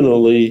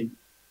subliminally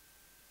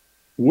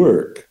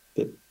work.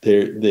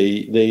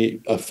 They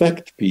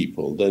affect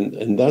people,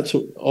 and that's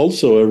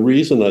also a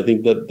reason I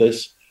think that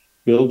this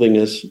building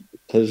has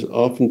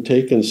often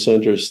taken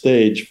center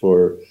stage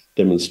for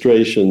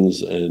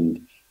demonstrations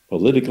and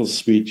political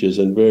speeches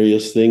and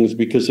various things,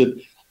 because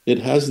it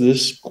has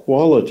this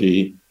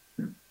quality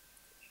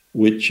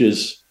which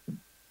is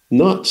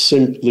not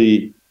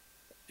simply,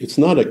 it's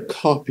not a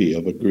copy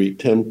of a Greek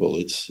temple.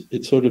 It's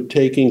sort of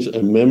taking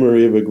a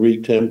memory of a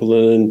Greek temple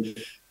and then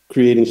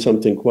creating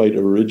something quite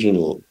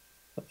original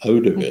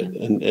out of it.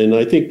 And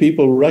I think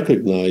people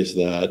recognize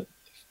that.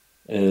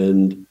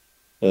 And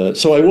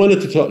so I wanted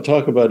to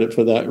talk about it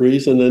for that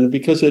reason, and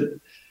because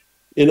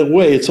in a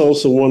way, it's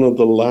also one of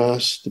the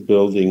last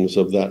buildings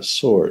of that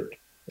sort.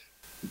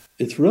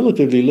 It's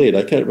relatively late.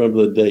 I can't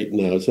remember the date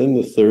now. It's in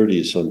the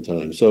 30s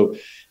sometime. So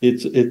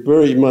it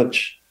very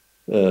much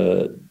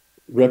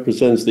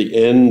represents the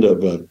end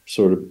of a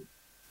sort of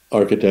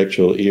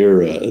architectural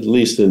era, at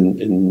least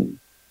in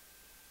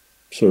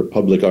sort of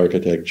public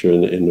architecture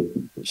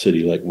in a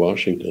city like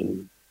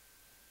Washington.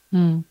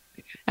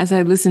 As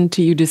I listen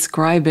to you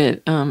describe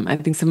it, I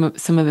think some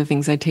of the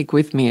things I take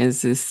with me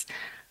is this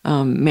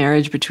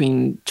marriage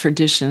between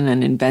tradition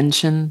and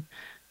invention,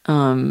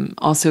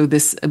 Also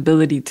this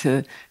ability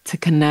to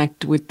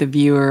connect with the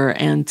viewer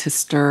and to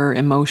stir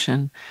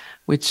emotion,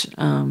 which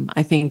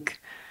I think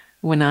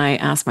when I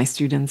ask my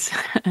students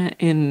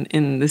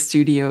in the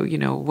studio,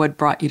 what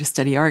brought you to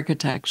study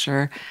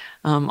architecture,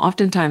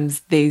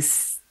 oftentimes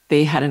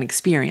they had an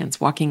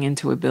experience walking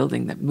into a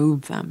building that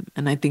moved them,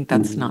 and I think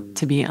that's not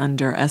to be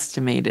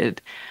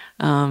underestimated.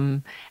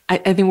 I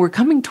think we're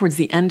coming towards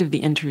the end of the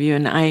interview,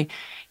 and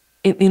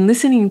in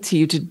listening to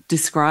you to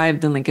describe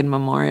the Lincoln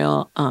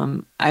Memorial,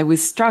 I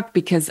was struck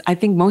because I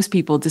think most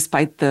people,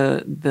 despite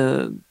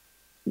the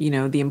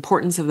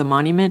importance of the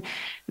monument,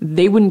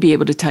 they wouldn't be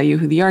able to tell you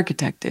who the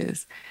architect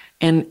is.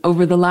 And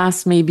over the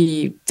last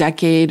maybe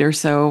decade or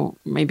so,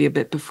 maybe a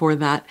bit before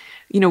that,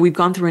 we've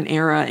gone through an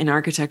era in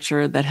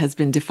architecture that has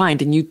been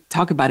defined, and you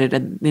talk about it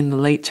in the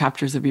late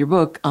chapters of your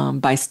book,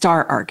 by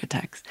star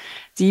architects.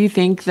 Do you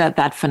think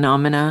that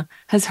phenomena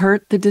has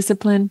hurt the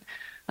discipline?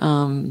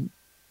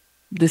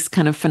 This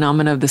kind of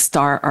phenomena of the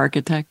star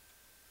architect?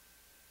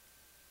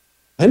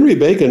 Henry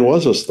Bacon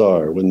was a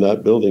star when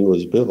that building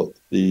was built.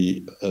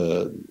 There's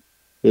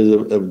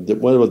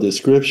one of a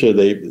description.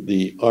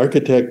 The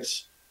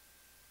architects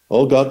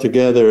all got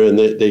together and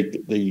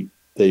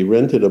they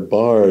rented a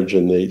barge,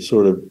 and they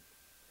sort of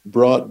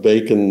brought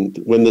Bacon,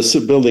 when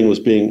the building was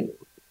being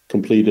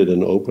completed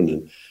and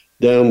opened,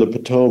 down the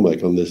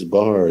Potomac on this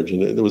barge,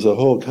 and there was a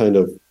whole kind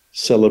of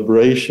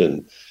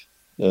celebration,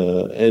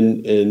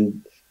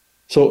 and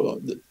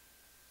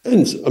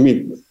I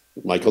mean,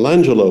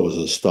 Michelangelo was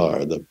a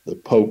star. The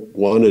Pope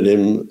wanted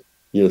him,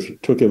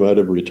 took him out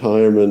of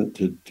retirement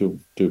to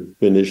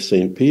finish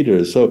St.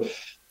 Peter's. So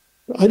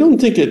I don't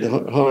think it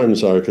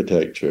harms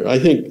architecture. I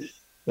think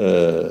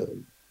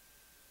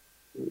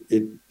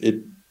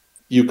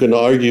you can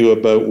argue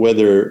about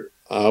whether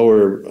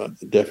our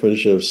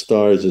definition of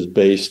stars is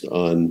based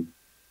on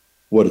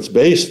what it's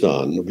based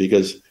on,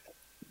 because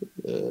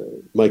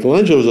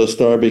Michelangelo was a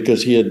star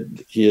because he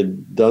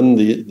had done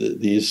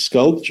these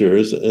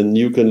sculptures, and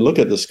you can look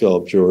at the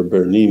sculpture, or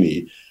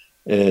Bernini,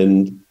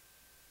 and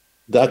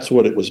that's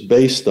what it was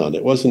based on.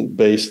 It wasn't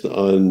based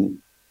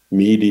on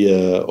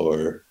media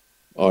or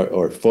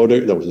photo.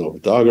 There was no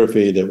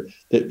photography.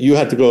 That you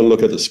had to go and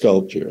look at the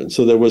sculpture, and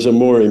so there was a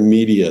more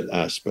immediate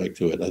aspect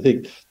to it. I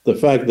think the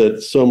fact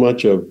that so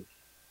much of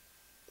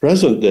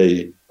present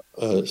day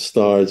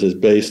stars is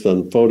based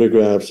on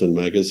photographs and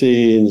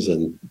magazines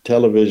and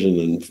television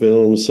and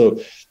films.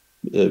 So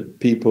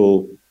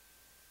people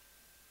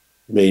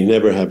may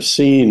never have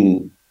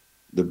seen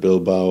the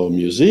Bilbao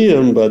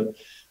Museum, but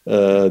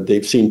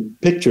they've seen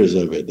pictures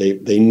of it.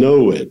 They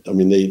know it. I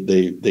mean,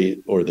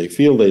 they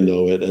feel they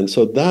know it, and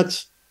so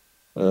that's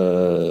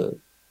a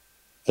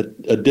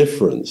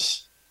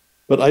difference.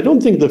 But I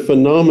don't think the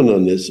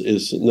phenomenon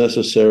is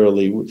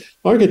necessarily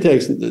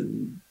architects.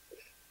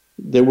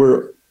 There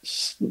were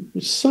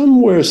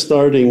somewhere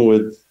starting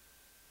with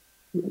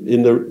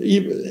in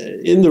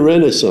the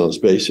Renaissance,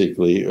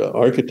 basically,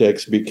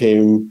 architects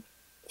became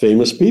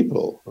famous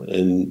people,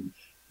 and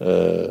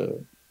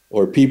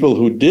or people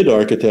who did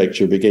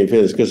architecture became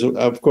famous, because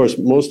of course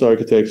most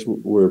architects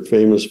were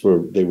famous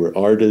they were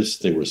artists,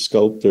 they were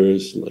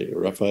sculptors like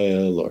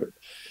Raphael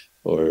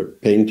or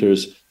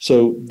painters.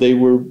 So they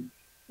were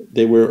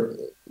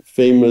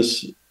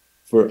famous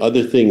for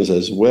other things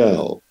as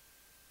well.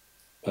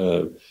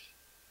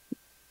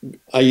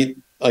 I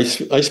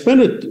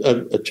spent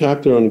a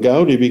chapter on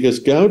Gaudi because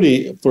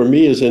Gaudi, for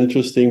me, is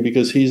interesting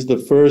because he's the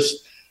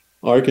first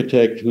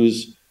architect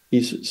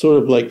he's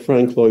sort of like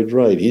Frank Lloyd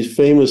Wright. He's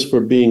famous for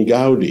being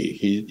Gaudi.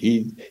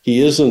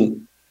 He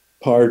isn't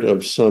part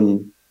of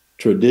some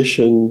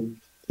tradition.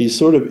 He's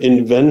sort of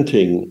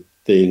inventing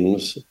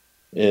things,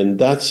 and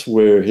that's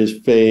where his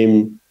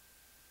fame.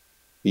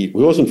 He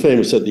wasn't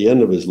famous at the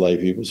end of his life.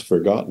 He was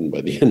forgotten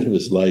by the end of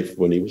his life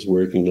when he was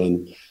working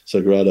on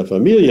Sagrada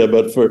Familia.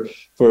 But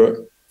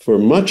for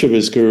much of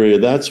his career,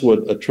 that's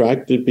what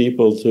attracted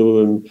people to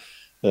him.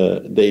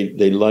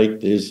 They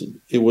liked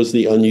it was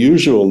the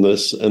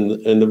unusualness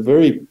and the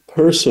very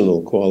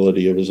personal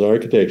quality of his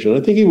architecture. And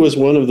I think he was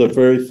one of the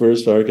very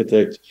first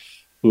architects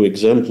who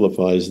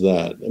exemplifies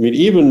that. I mean,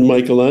 even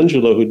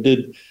Michelangelo, who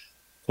did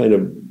kind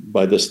of,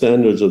 by the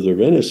standards of the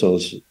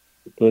Renaissance,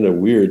 kind of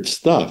weird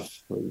stuff,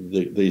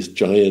 these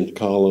giant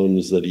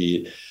columns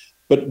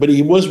but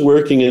he was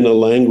working in a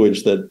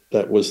language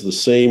that was the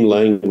same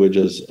language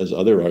as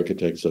other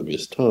architects of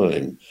his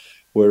time,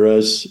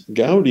 whereas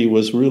Gaudi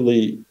was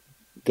really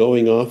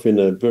going off in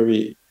a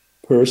very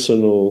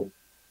personal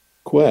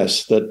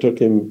quest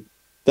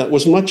that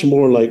was much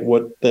more like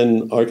what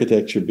then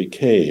architecture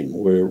became,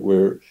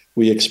 where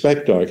we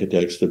expect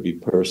architects to be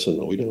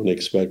personal. We don't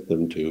expect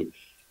them to.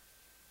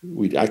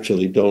 We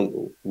actually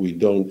don't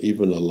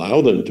even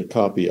allow them to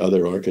copy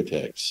other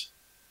architects.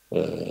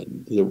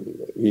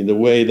 The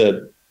way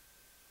that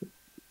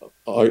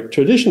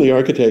traditionally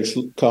architects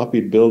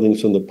copied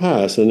buildings from the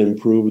past and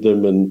improved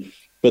them,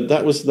 but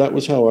that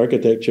was how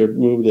architecture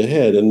moved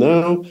ahead. And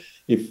now,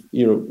 if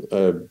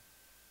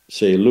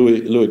say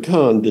Louis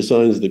Kahn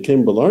designs the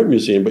Kimball Art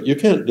Museum, but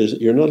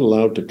you're not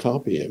allowed to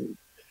copy him.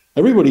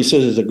 everybody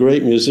says it's a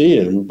great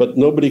museum, but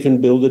nobody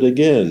can build it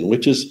again,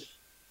 which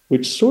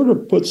sort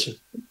of puts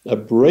a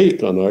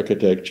brake on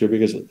architecture,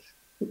 because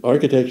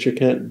architecture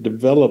can't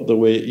develop the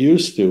way it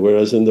used to.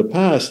 Whereas in the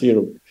past,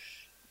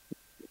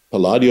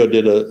 Palladio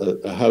did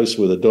a house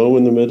with a dome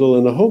in the middle,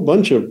 and a whole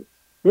bunch of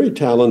very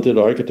talented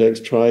architects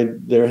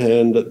tried their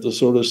hand at the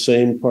sort of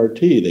same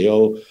partie.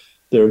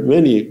 There are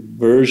many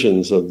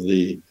versions of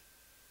the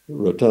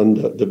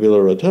Rotunda, the Villa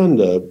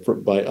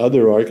Rotonda, by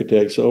other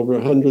architects over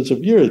hundreds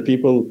of years.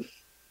 People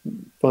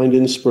find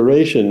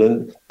inspiration,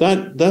 and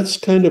that's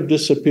kind of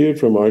disappeared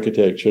from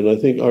architecture. And I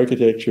think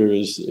architecture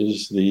is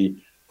the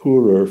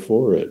poorer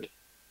for it.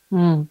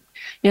 Mm.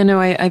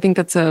 I think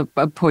that's a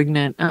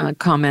poignant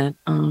comment,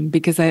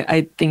 because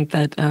I think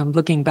that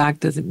looking back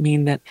doesn't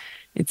mean that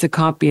it's a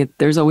copy.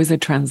 There's always a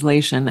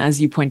translation,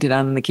 as you pointed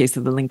out in the case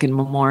of the Lincoln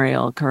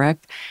Memorial,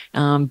 correct?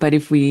 But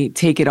if we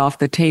take it off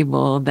the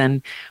table,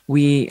 then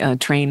we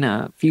train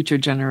a future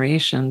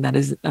generation that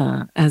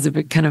has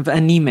a kind of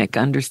anemic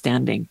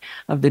understanding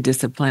of the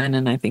discipline.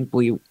 And I think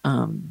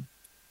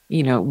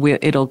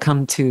it'll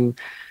come to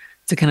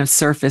kind of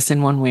surface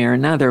in one way or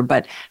another.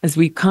 But as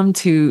we come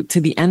to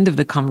the end of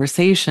the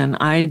conversation,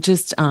 I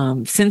just,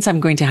 since I'm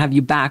going to have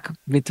you back,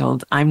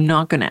 Witold, I'm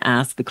not going to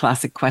ask the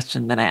classic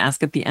question that I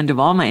ask at the end of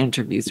all my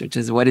interviews, which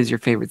is, what is your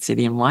favorite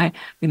city and why? I'm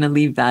going to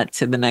leave that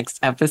to the next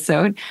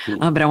episode.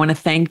 But I want to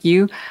thank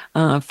you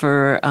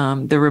for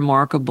the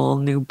remarkable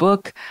new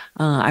book.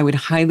 I would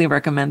highly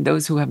recommend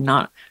those who have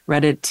not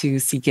read it to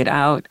seek it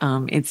out.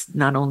 It's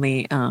not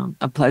only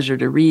a pleasure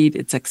to read,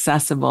 it's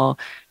accessible.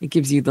 It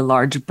gives you the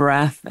large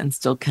breadth and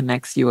still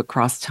connects you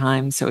across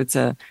time. So it's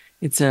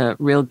a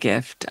real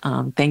gift.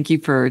 Thank you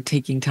for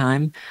taking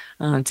time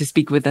to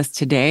speak with us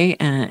today.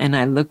 And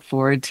I look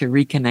forward to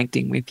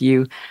reconnecting with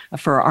you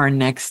for our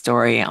next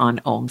story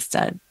on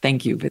Olmsted.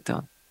 Thank you,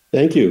 Witold.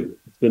 Thank you.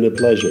 It's been a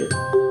pleasure.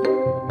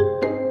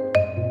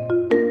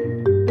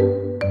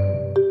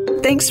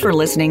 Thanks for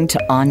listening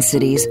to On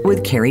Cities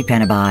with Carrie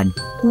Penabod.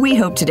 We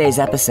hope today's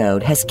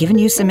episode has given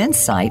you some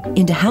insight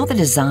into how the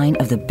design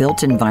of the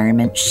built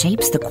environment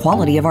shapes the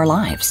quality of our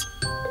lives.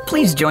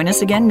 Please join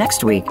us again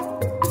next week.